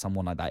angry at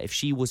someone like that.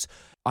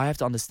 I have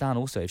to understand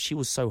also, if she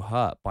was so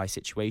hurt by a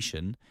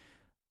situation,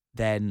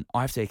 then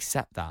I have to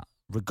accept that,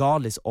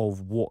 regardless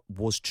of what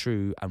was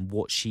true and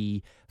what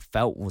she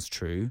felt was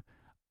true.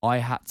 I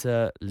had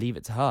to leave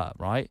it to her,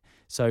 right?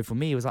 So for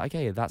me, it was like,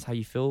 okay, if that's how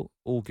you feel,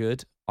 all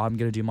good. I'm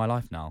going to do my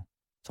life now.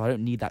 So I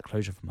don't need that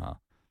closure from her.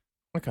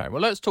 Okay,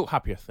 well, let's talk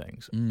happier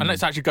things. And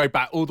let's actually go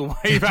back all the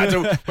way back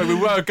to where we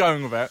were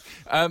going with it.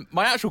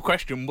 My actual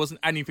question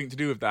wasn't anything to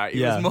do with that.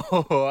 It was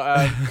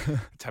more,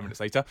 10 minutes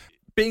later.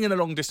 Being in a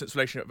long-distance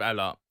relationship with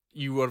Ella,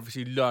 you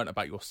obviously learn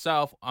about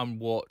yourself and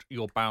what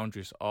your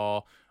boundaries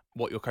are,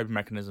 what your coping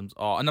mechanisms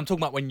are. And I'm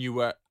talking about when you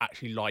were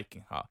actually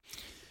liking her.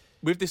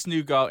 With this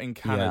new girl in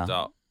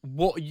Canada,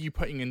 what are you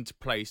putting into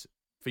place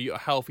for your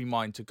healthy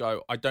mind to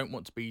go, I don't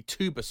want to be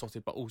too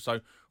besotted, but also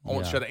I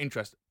want to show that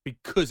interest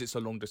because it's a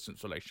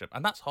long-distance relationship.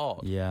 And that's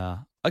hard. Yeah.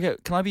 Okay,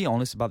 can I be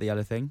honest about the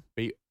Ella thing?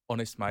 Be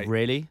honest, mate.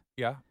 Really?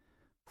 Yeah.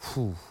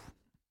 Whew.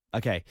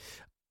 Okay.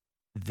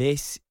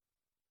 This,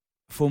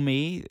 for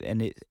me,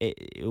 and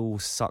it all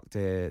sucked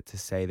to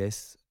say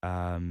this,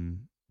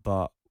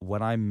 but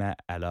when I met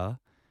Ella,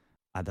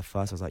 at the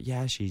first I was like,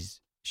 yeah,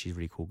 she's a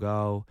really cool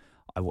girl.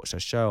 I watched her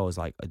show. I was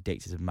like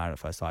addicted to Married at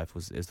First Sight. It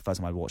was the first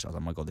time I watched it. I was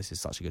like, oh my God, this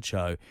is such a good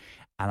show.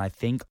 And I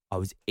think I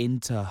was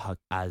into her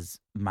as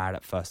Married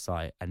at First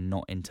Sight and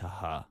not into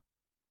her.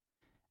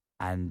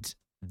 And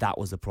that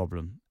was the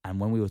problem. And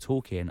when we were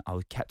talking, I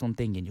kept on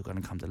thinking, you're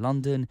going to come to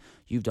London.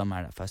 You've done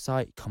Married at First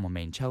Sight. Come on,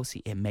 Made in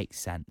Chelsea. It makes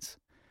sense.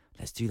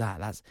 Let's do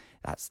that.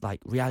 That's like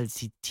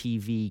reality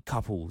TV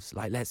couples.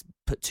 Like, let's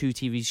put 2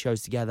 TV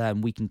shows together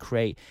and we can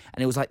create.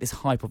 And it was like this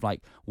hype of like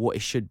what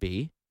it should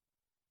be.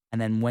 And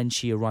then when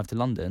she arrived to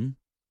London,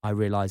 I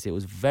realised it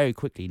was very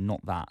quickly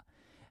not that.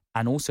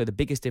 And also the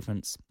biggest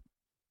difference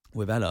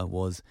with Ella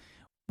was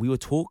we would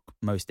talk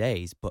most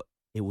days, but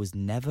it was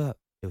never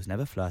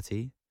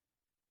flirty.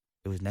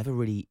 It was never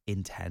really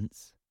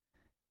intense.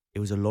 It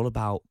was a lot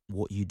about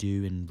what you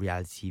do in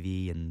reality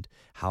TV and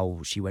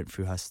how she went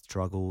through her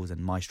struggles and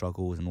my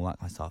struggles and all that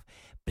kind of stuff.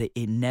 But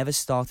it never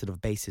started on a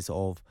basis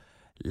of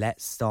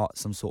let's start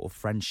some sort of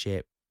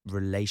friendship,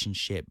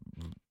 relationship,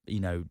 you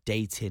know,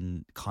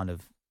 dating kind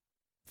of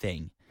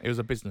thing. It was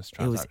a business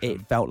transaction.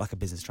 It felt like a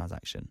business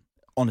transaction,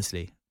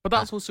 honestly. But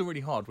that's also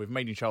really hard with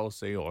Made in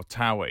Chelsea or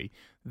Towie,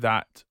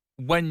 that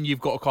when you've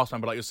got a cast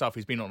member like yourself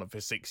who's been on it for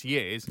 6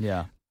 years,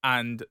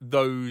 and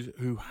those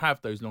who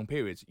have those long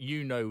periods,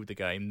 you know the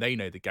game, they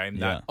know the game,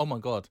 that, oh my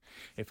God,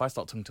 if I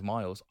start talking to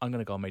Miles, I'm going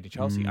to go on Made in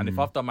Chelsea. And if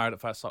I've done Married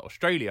at First Sight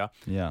Australia,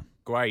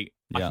 great.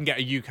 I can get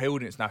a UK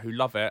audience now who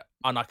love it,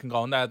 and I can go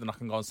on there, then I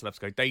can go on Celebs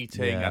Go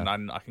Dating, and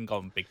then I can go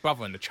on Big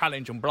Brother and The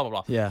Challenge and blah, blah,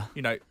 blah. Yeah.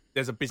 You know,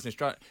 there's a business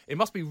strategy. It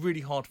must be really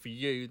hard for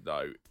you,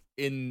 though,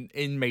 in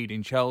Made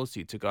in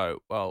Chelsea to go,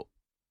 well,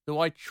 do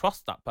I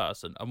trust that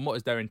person, and what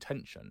is their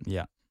intention?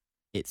 Yeah.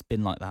 it's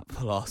been like that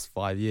for the last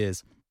 5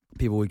 years.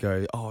 People would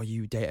go, oh,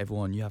 you date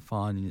everyone, you have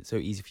fun, and it's so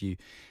easy for you.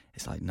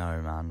 It's like,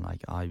 no, man.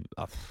 Like, I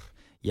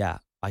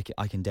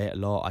can date a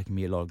lot, I can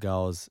meet a lot of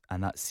girls,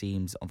 and that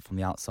seems from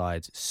the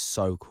outside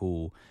so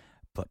cool.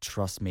 But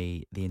trust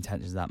me, the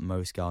intentions that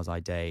most girls I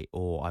date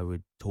or I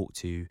would talk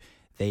to,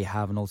 they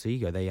have an alter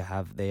ego. They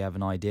have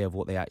an idea of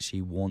what they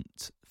actually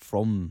want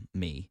from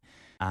me,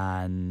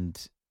 and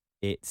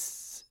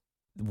it's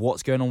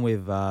what's going on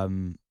with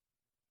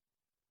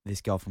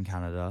this girl from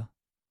Canada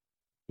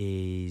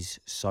is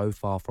so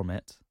far from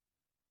it,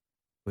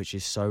 which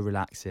is so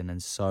relaxing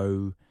and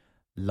so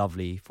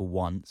lovely for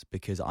once,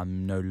 because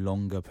I'm no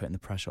longer putting the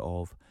pressure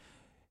of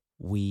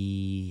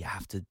we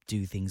have to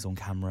do things on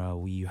camera,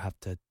 you have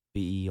to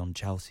be on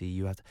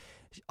Chelsea,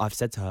 I've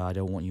said to her, I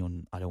don't want you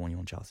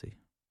on Chelsea.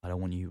 I don't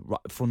want you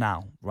for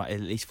now, at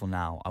least for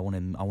now. I want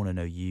to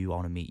know you, I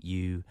want to meet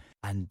you,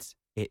 and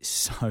it's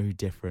so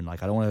different.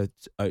 Like, I don't want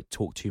to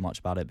talk too much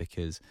about it,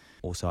 because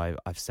also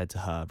I've said to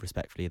her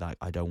respectfully that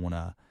I don't want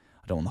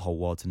the whole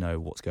world to know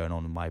what's going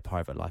on in my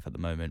private life at the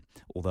moment.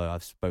 Although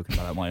I've spoken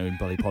about it on my own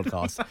bloody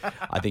podcast.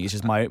 I think it's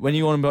just when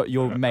you're on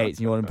your mates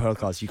and you're on a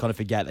podcast, you kind of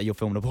forget that you're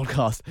filming a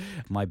podcast.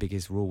 My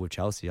biggest rule with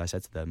Chelsea, I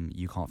said to them,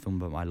 you can't film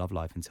about my love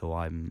life until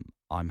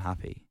I'm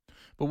happy.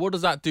 But what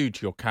does that do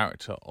to your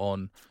character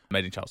on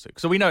Made in Chelsea?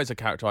 So we know it's a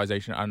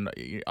characterisation, and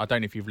I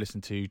don't know if you've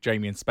listened to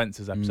Jamie and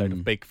Spencer's episode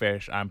of Big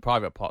Fish and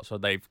Private Parts, so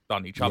they've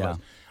done each other's.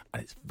 Yeah.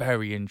 And it's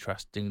very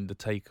interesting, the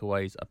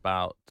takeaways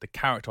about the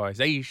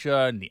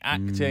characterisation, the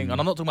acting.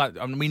 And I'm not talking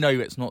about, we know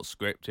it's not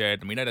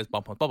scripted, and we know there's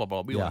bump on blah, blah,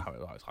 blah. We all know how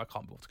it works. I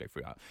can't bother to go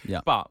through that.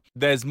 Yeah. But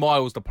there's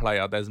Miles, the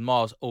player. There's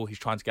Miles, he's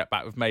trying to get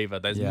back with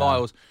Maeva. There's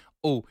Miles,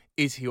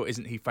 is he or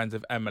isn't he friends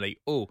with Emily?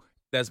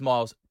 There's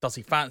Miles, does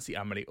he fancy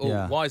Emily?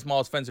 Why is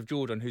Miles friends with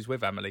Jordan, who's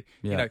with Emily?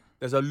 You know,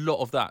 there's a lot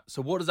of that.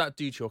 So what does that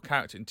do to your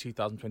character in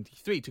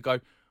 2023 to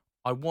go,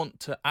 I want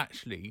to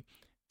actually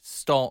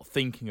start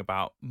thinking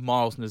about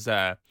Miles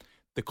Nazaire,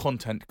 the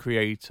content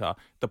creator,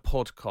 the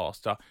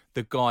podcaster,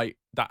 the guy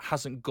that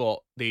hasn't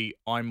got the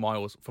I'm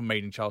Miles from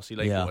Made in Chelsea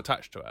label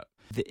attached to it?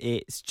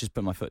 It's just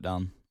put my foot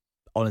down.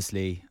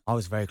 Honestly, I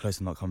was very close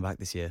to not coming back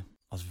this year.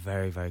 I was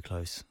very, very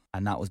close.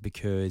 And that was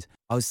because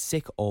I was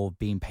sick of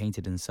being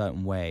painted in a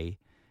certain way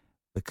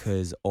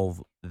because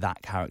of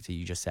that character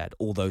you just said,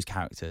 all those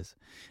characters.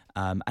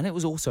 And it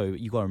was also,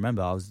 you got to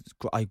remember,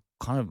 I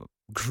kind of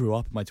grew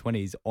up in my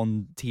 20s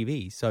on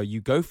TV, so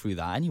you go through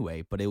that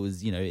anyway, but it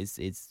was,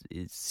 it's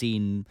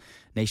seen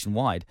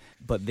nationwide.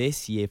 But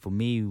this year for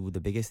me,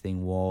 the biggest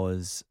thing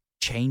was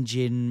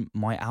changing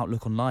my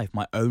outlook on life,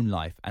 my own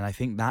life. And I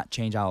think that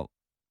change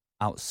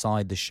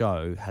outside the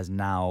show has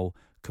now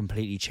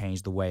completely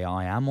changed the way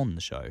I am on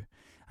the show.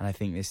 And I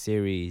think this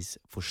series,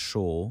 for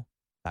sure,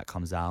 that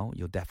comes out,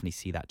 you'll definitely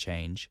see that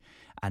change.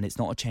 And it's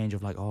not a change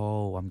of like,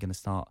 I'm going to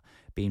start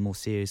being more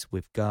serious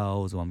with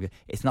girls, or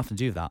it's nothing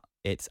to do with that.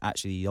 It's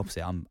actually the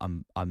opposite.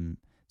 I'm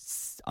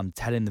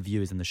telling the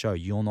viewers in the show,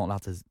 you're not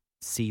allowed to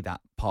see that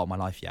part of my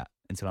life yet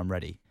until I'm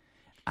ready.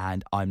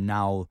 And I'm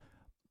now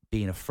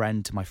being a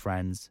friend to my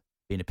friends,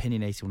 being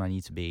opinionated when I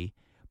need to be,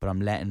 but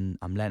I'm letting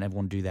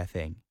everyone do their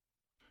thing.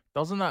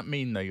 Doesn't that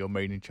mean that your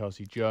Made in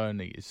Chelsea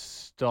journey is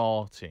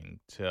starting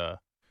to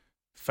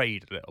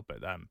fade a little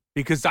bit then?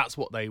 Because that's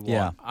what they want.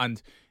 Yeah.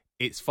 And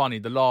it's funny,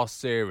 the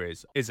last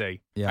series, Izzy,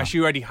 she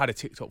already had a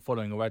TikTok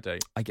following already.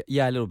 A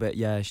little bit.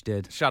 Yeah, she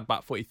did. She had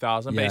about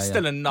 40,000, but it's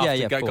still enough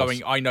to get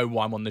going, I know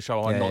why I'm on the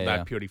show, I'm not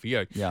there purely for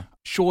you. Yeah.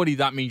 Surely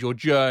that means your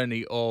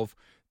journey of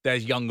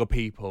there's younger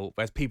people,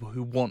 there's people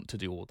who want to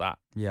do all that.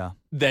 Yeah.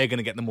 They're going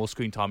to get the more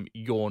screen time,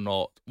 you're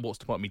not. What's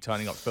the point of me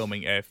turning up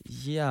filming if,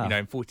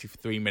 in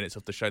 43 minutes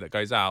of the show that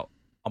goes out,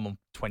 I'm on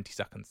 20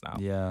 seconds now.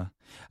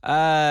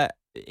 Yeah.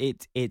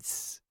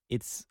 It's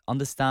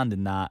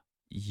understanding that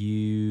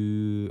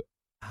you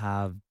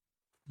have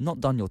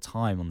not done your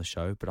time on the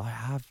show, but I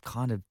have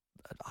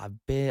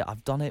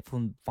I've done it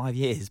for 5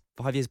 years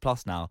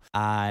plus now,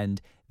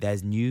 and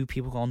there's new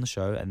people on the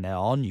show, and there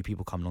are new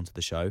people coming onto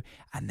the show,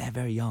 and they're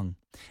very young,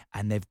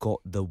 and they've got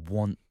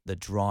the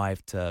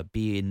drive to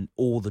be in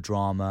all the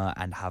drama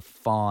and have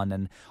fun,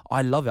 and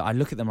I love it. I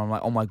look at them, I'm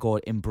like, oh my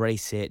God,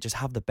 embrace it, just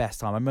have the best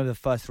time. I remember the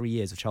first 3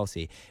 years of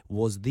Chelsea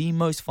was the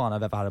most fun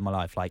I've ever had in my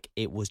life. Like,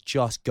 it was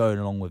just going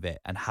along with it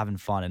and having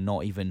fun and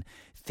not even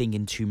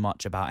thinking too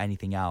much about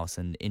anything else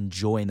and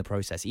enjoying the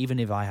process. Even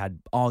if I had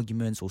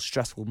arguments or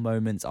stressful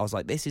moments, I was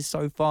like, this is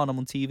so fun, I'm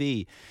on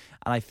TV.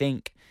 And I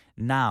think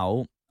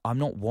now I'm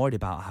not worried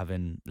about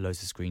having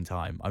loads of screen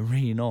time. I'm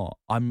really not.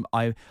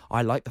 I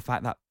like the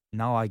fact that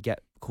now I get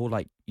called,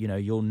 like,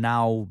 you're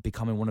now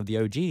becoming one of the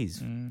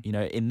OGs,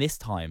 in this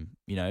time,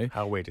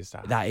 How weird is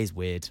that? That is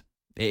weird.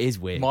 It is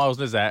weird. Miles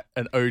Nazaire,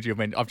 an OG of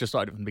mine. I've just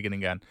started it from the beginning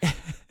again.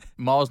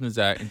 Miles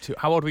Nazaire,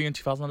 how old were you in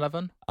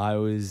 2011? I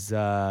was,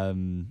 I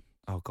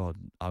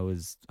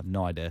have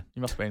no idea.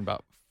 You must have been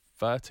about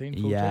 13,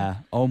 14? Yeah.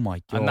 Oh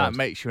my God. And that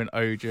makes you an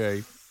OG.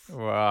 Right.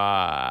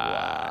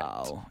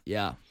 Wow.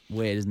 Yeah.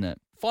 Weird, isn't it?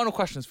 Final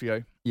questions for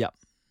you. Yeah.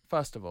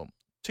 First of all,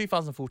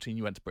 2014,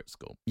 you went to Brit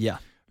School. Yeah.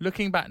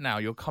 Looking back now,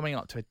 you're coming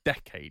up to a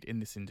decade in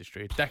this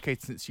industry, a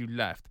decade since you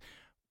left.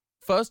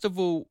 First of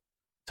all,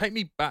 take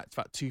me back to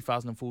that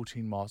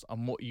 2014 Mars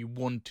and what you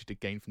wanted to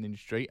gain from the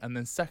industry. And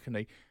then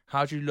secondly,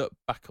 how do you look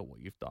back at what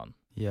you've done?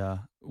 Yeah.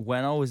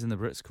 When I was in the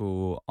Brit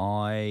School,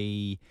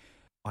 I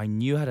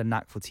knew I had a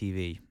knack for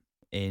TV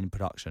in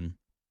production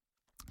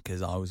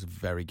because I was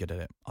very good at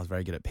it. I was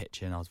very good at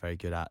pitching. I was very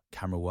good at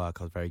camera work.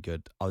 I was very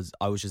good. I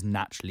was just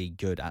naturally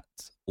good at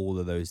all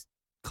of those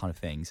kind of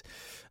things.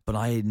 But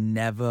I had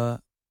never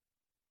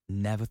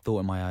thought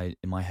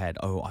in my head,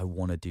 oh, I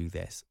want to do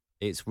this.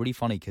 It's really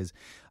funny because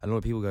a lot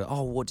of people go,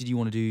 oh, what did you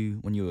want to do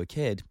when you were a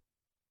kid?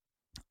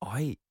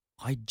 I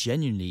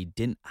genuinely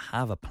didn't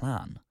have a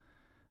plan.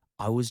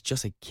 I was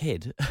just a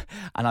kid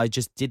and I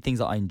just did things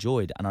that I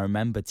enjoyed. And I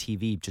remember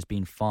TV just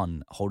being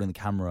fun, holding the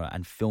camera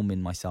and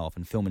filming myself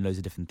and filming loads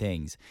of different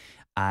things.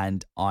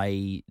 And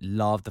I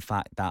loved the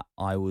fact that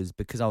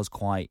because I was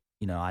quite,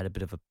 I had a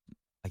bit of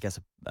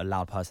a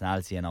loud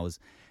personality, and I was,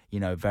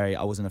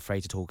 I wasn't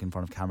afraid to talk in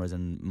front of cameras,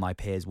 and my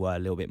peers were a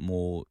little bit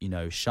more,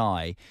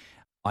 shy.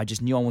 I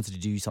just knew I wanted to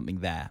do something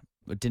there.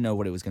 I didn't know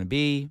what it was going to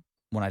be.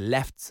 When I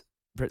left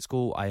Brit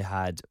School, I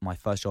had my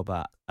first job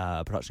at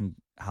a production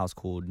house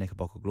called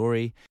Knickerbocker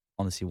Glory.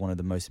 Honestly, one of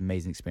the most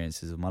amazing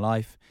experiences of my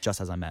life,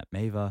 just as I met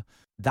Maeva.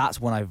 That's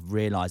when I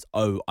realised,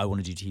 oh, I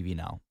want to do TV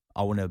now.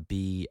 I want to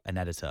be an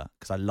editor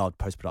because I loved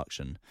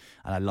post-production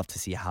and I love to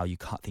see how you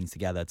cut things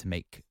together to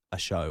make a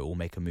show or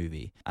make a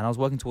movie. And I was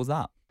working towards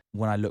that.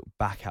 When I look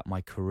back at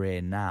my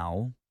career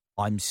now,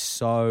 I'm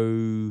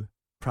so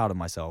proud of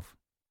myself.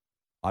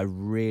 I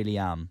really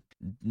am.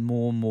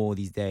 More and more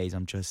these days,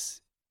 I'm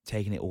just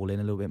taking it all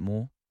in a little bit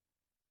more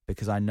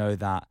because I know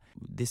that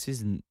this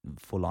isn't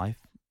for life.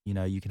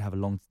 You can have a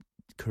long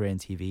career in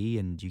TV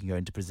and you can go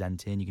into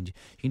presenting, you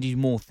can do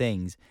more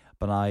things,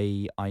 but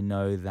I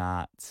know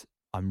that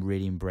I'm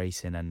really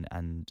embracing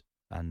and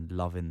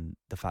loving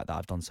the fact that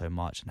I've done so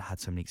much and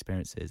had so many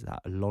experiences that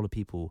a lot of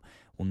people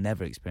will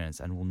never experience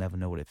and will never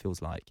know what it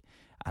feels like.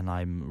 And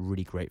I'm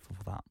really grateful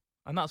for that.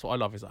 And that's what I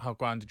love, is how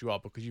grounded you are,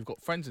 because you've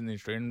got friends in the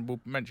industry, and we'll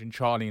mention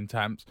Charlie and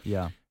Temps.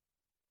 Yeah.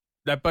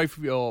 They're both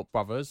of your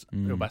brothers,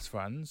 your best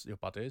friends, your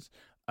buddies.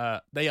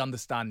 They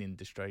understand the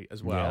industry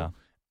as well. Yeah.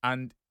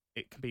 And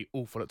it can be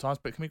awful at times,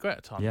 but it can be great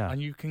at times. Yeah.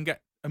 And you can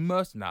get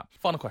immersed in that.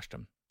 Final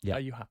question. Yeah. Are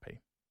you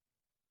happy?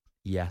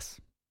 Yes.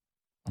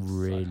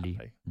 I'm really, so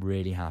happy.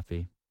 really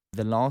happy.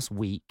 The last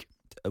week,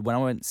 when I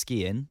went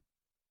skiing,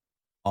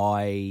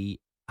 I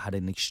had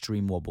an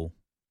extreme wobble.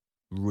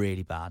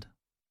 Really bad.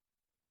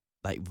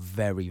 Like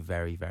very,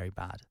 very, very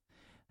bad.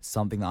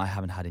 Something that I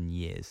haven't had in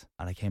years.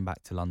 And I came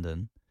back to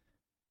London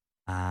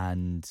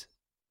and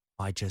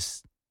I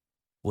just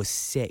was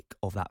sick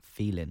of that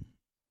feeling.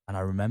 And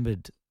I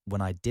remembered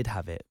when I did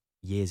have it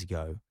years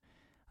ago,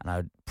 and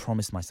I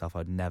promised myself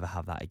I'd never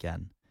have that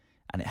again.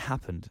 And it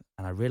happened.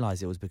 And I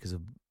realized it was because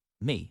of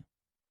me,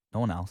 no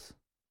one else.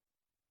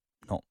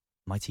 Not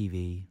my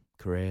TV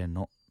career,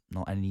 not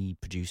any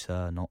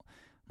producer, not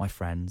my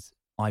friends.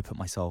 I put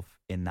myself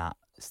in that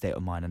state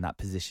of mind and that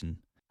position.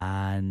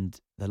 And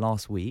the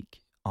last week,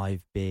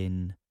 I've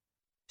been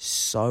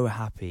so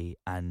happy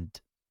and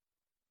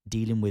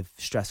dealing with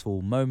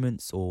stressful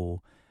moments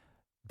or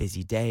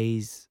busy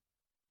days.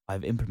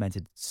 I've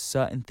implemented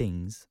certain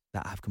things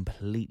that have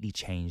completely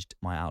changed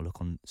my outlook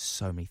on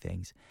so many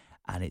things.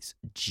 And it's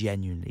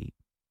genuinely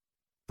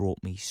brought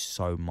me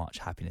so much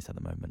happiness at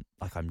the moment.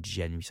 Like, I'm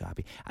genuinely so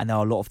happy. And there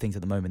are a lot of things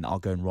at the moment that are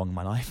going wrong in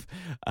my life,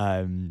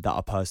 that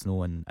are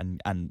personal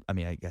and I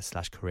mean, I guess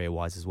 / career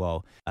wise as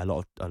well. A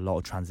lot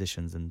of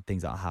transitions and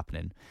things that are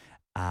happening.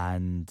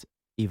 And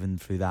even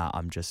through that,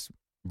 I'm just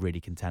really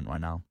content right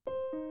now.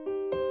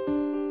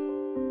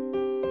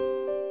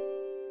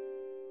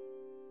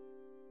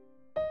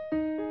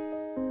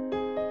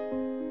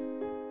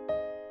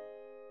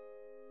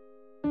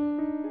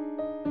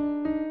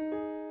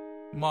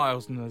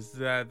 Miles and us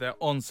there. They're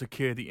on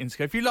Security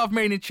Insecure. If you love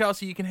Made in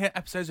Chelsea, you can hear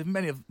episodes of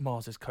many of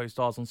Miles'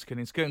 co-stars on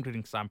Security Insecure,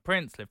 including Sam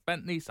Prince, Liv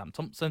Bentley, Sam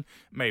Thompson,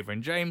 Maeva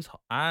and James,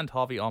 and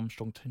Harvey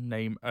Armstrong, to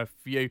name a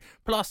few.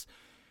 Plus,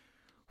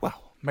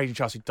 well, Made in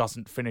Chelsea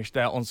doesn't finish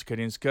there on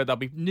Security Insecure. There'll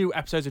be new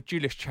episodes of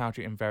Julius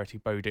Chowdhury and Verity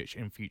Bowditch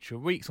in future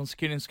weeks on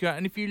Security Insecure.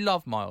 And if you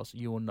love Miles,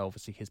 you will know,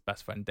 obviously, his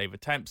best friend,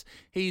 David Temps.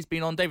 He's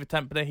been on David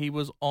Temple. He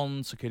was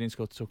on Security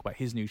Insecure to talk about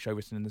his new show,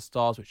 Written in the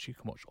Stars, which you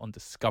can watch on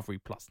Discovery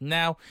Plus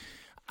now.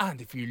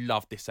 And if you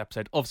love this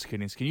episode of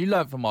Security Insecure, you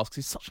learn from Miles because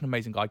he's such an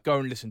amazing guy. Go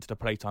and listen to the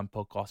Playtime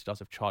podcast he does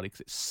with Charlie,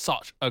 because it's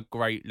such a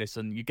great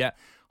listen. You get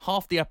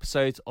half the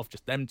episodes of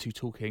just them two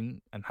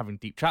talking and having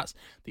deep chats,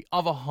 the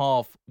other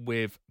half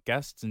with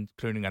guests,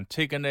 including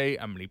Antigone,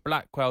 Emily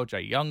Blackwell, Jay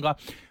Younger.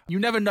 You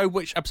never know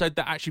which episode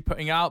they're actually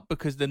putting out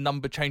because the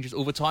number changes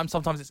all the time.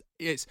 Sometimes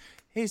it's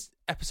here's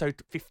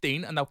episode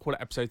 15 and they'll call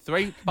it episode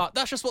 3, but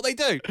that's just what they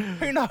do.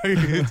 Who knows?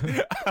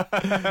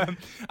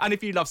 And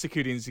if you love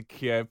Security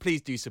Insecure,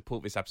 please do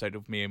support this episode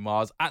of me and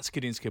Mars at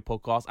Security Insecure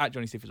Podcast, at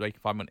Johnny Stephens, where you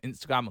can find me on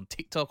Instagram, on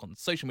TikTok, on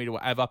social media,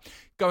 whatever.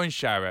 Go and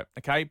share it,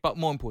 okay? But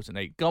more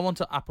importantly, go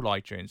onto Apple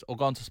iTunes or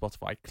go onto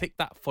Spotify, click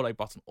that follow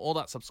button or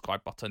that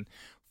subscribe button,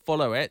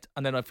 follow it,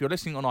 and then if you're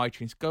listening on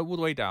iTunes, go all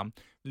the way down,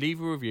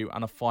 leave a review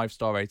and a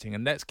 5-star rating,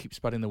 and let's keep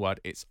spreading the word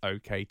it's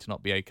okay to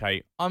not be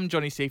okay. I'm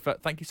Johnny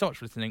Seifert. Thank you so much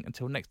for listening.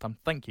 Until next time,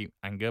 thank you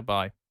and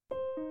goodbye.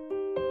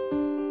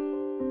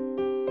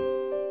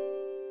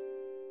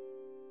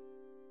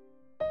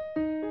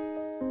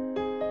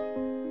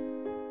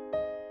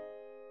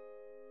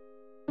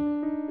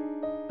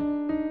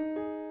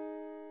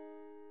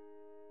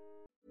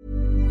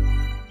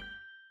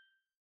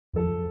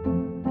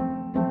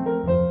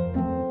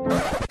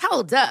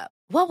 Hold up.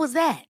 What was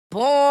that?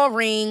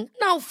 Boring.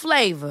 No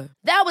flavor.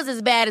 That was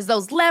as bad as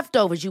those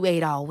leftovers you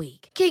ate all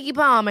week. Keke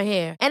Palmer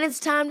here, and it's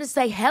time to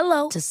say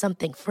hello to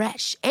something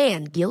fresh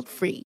and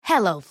guilt-free.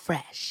 Hello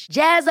Fresh.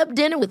 Jazz up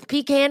dinner with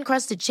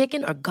pecan-crusted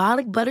chicken or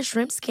garlic butter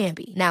shrimp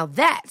scampi. Now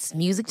that's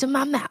music to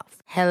my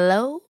mouth.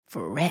 Hello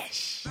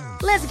Fresh.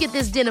 Let's get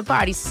this dinner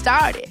party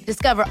started.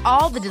 Discover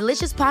all the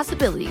delicious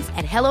possibilities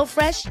at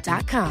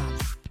hellofresh.com.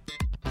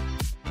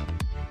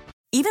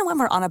 Even when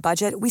we're on a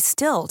budget, we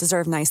still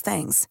deserve nice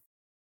things.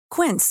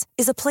 Quince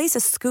is a place to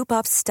scoop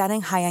up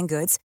stunning high-end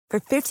goods for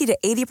 50 to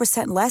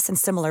 80% less than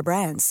similar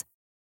brands.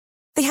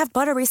 They have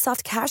buttery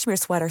soft cashmere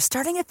sweaters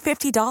starting at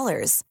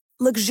 $50,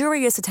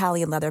 luxurious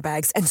Italian leather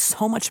bags, and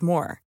so much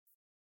more.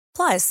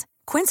 Plus,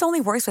 Quince only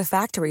works with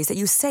factories that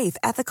use safe,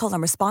 ethical,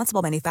 and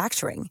responsible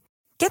manufacturing.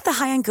 Get the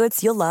high-end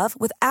goods you'll love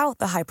without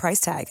the high price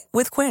tag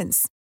with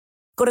Quince.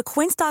 Go to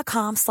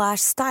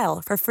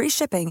quince.com/style for free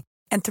shipping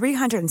and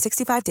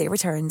 365-day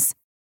returns.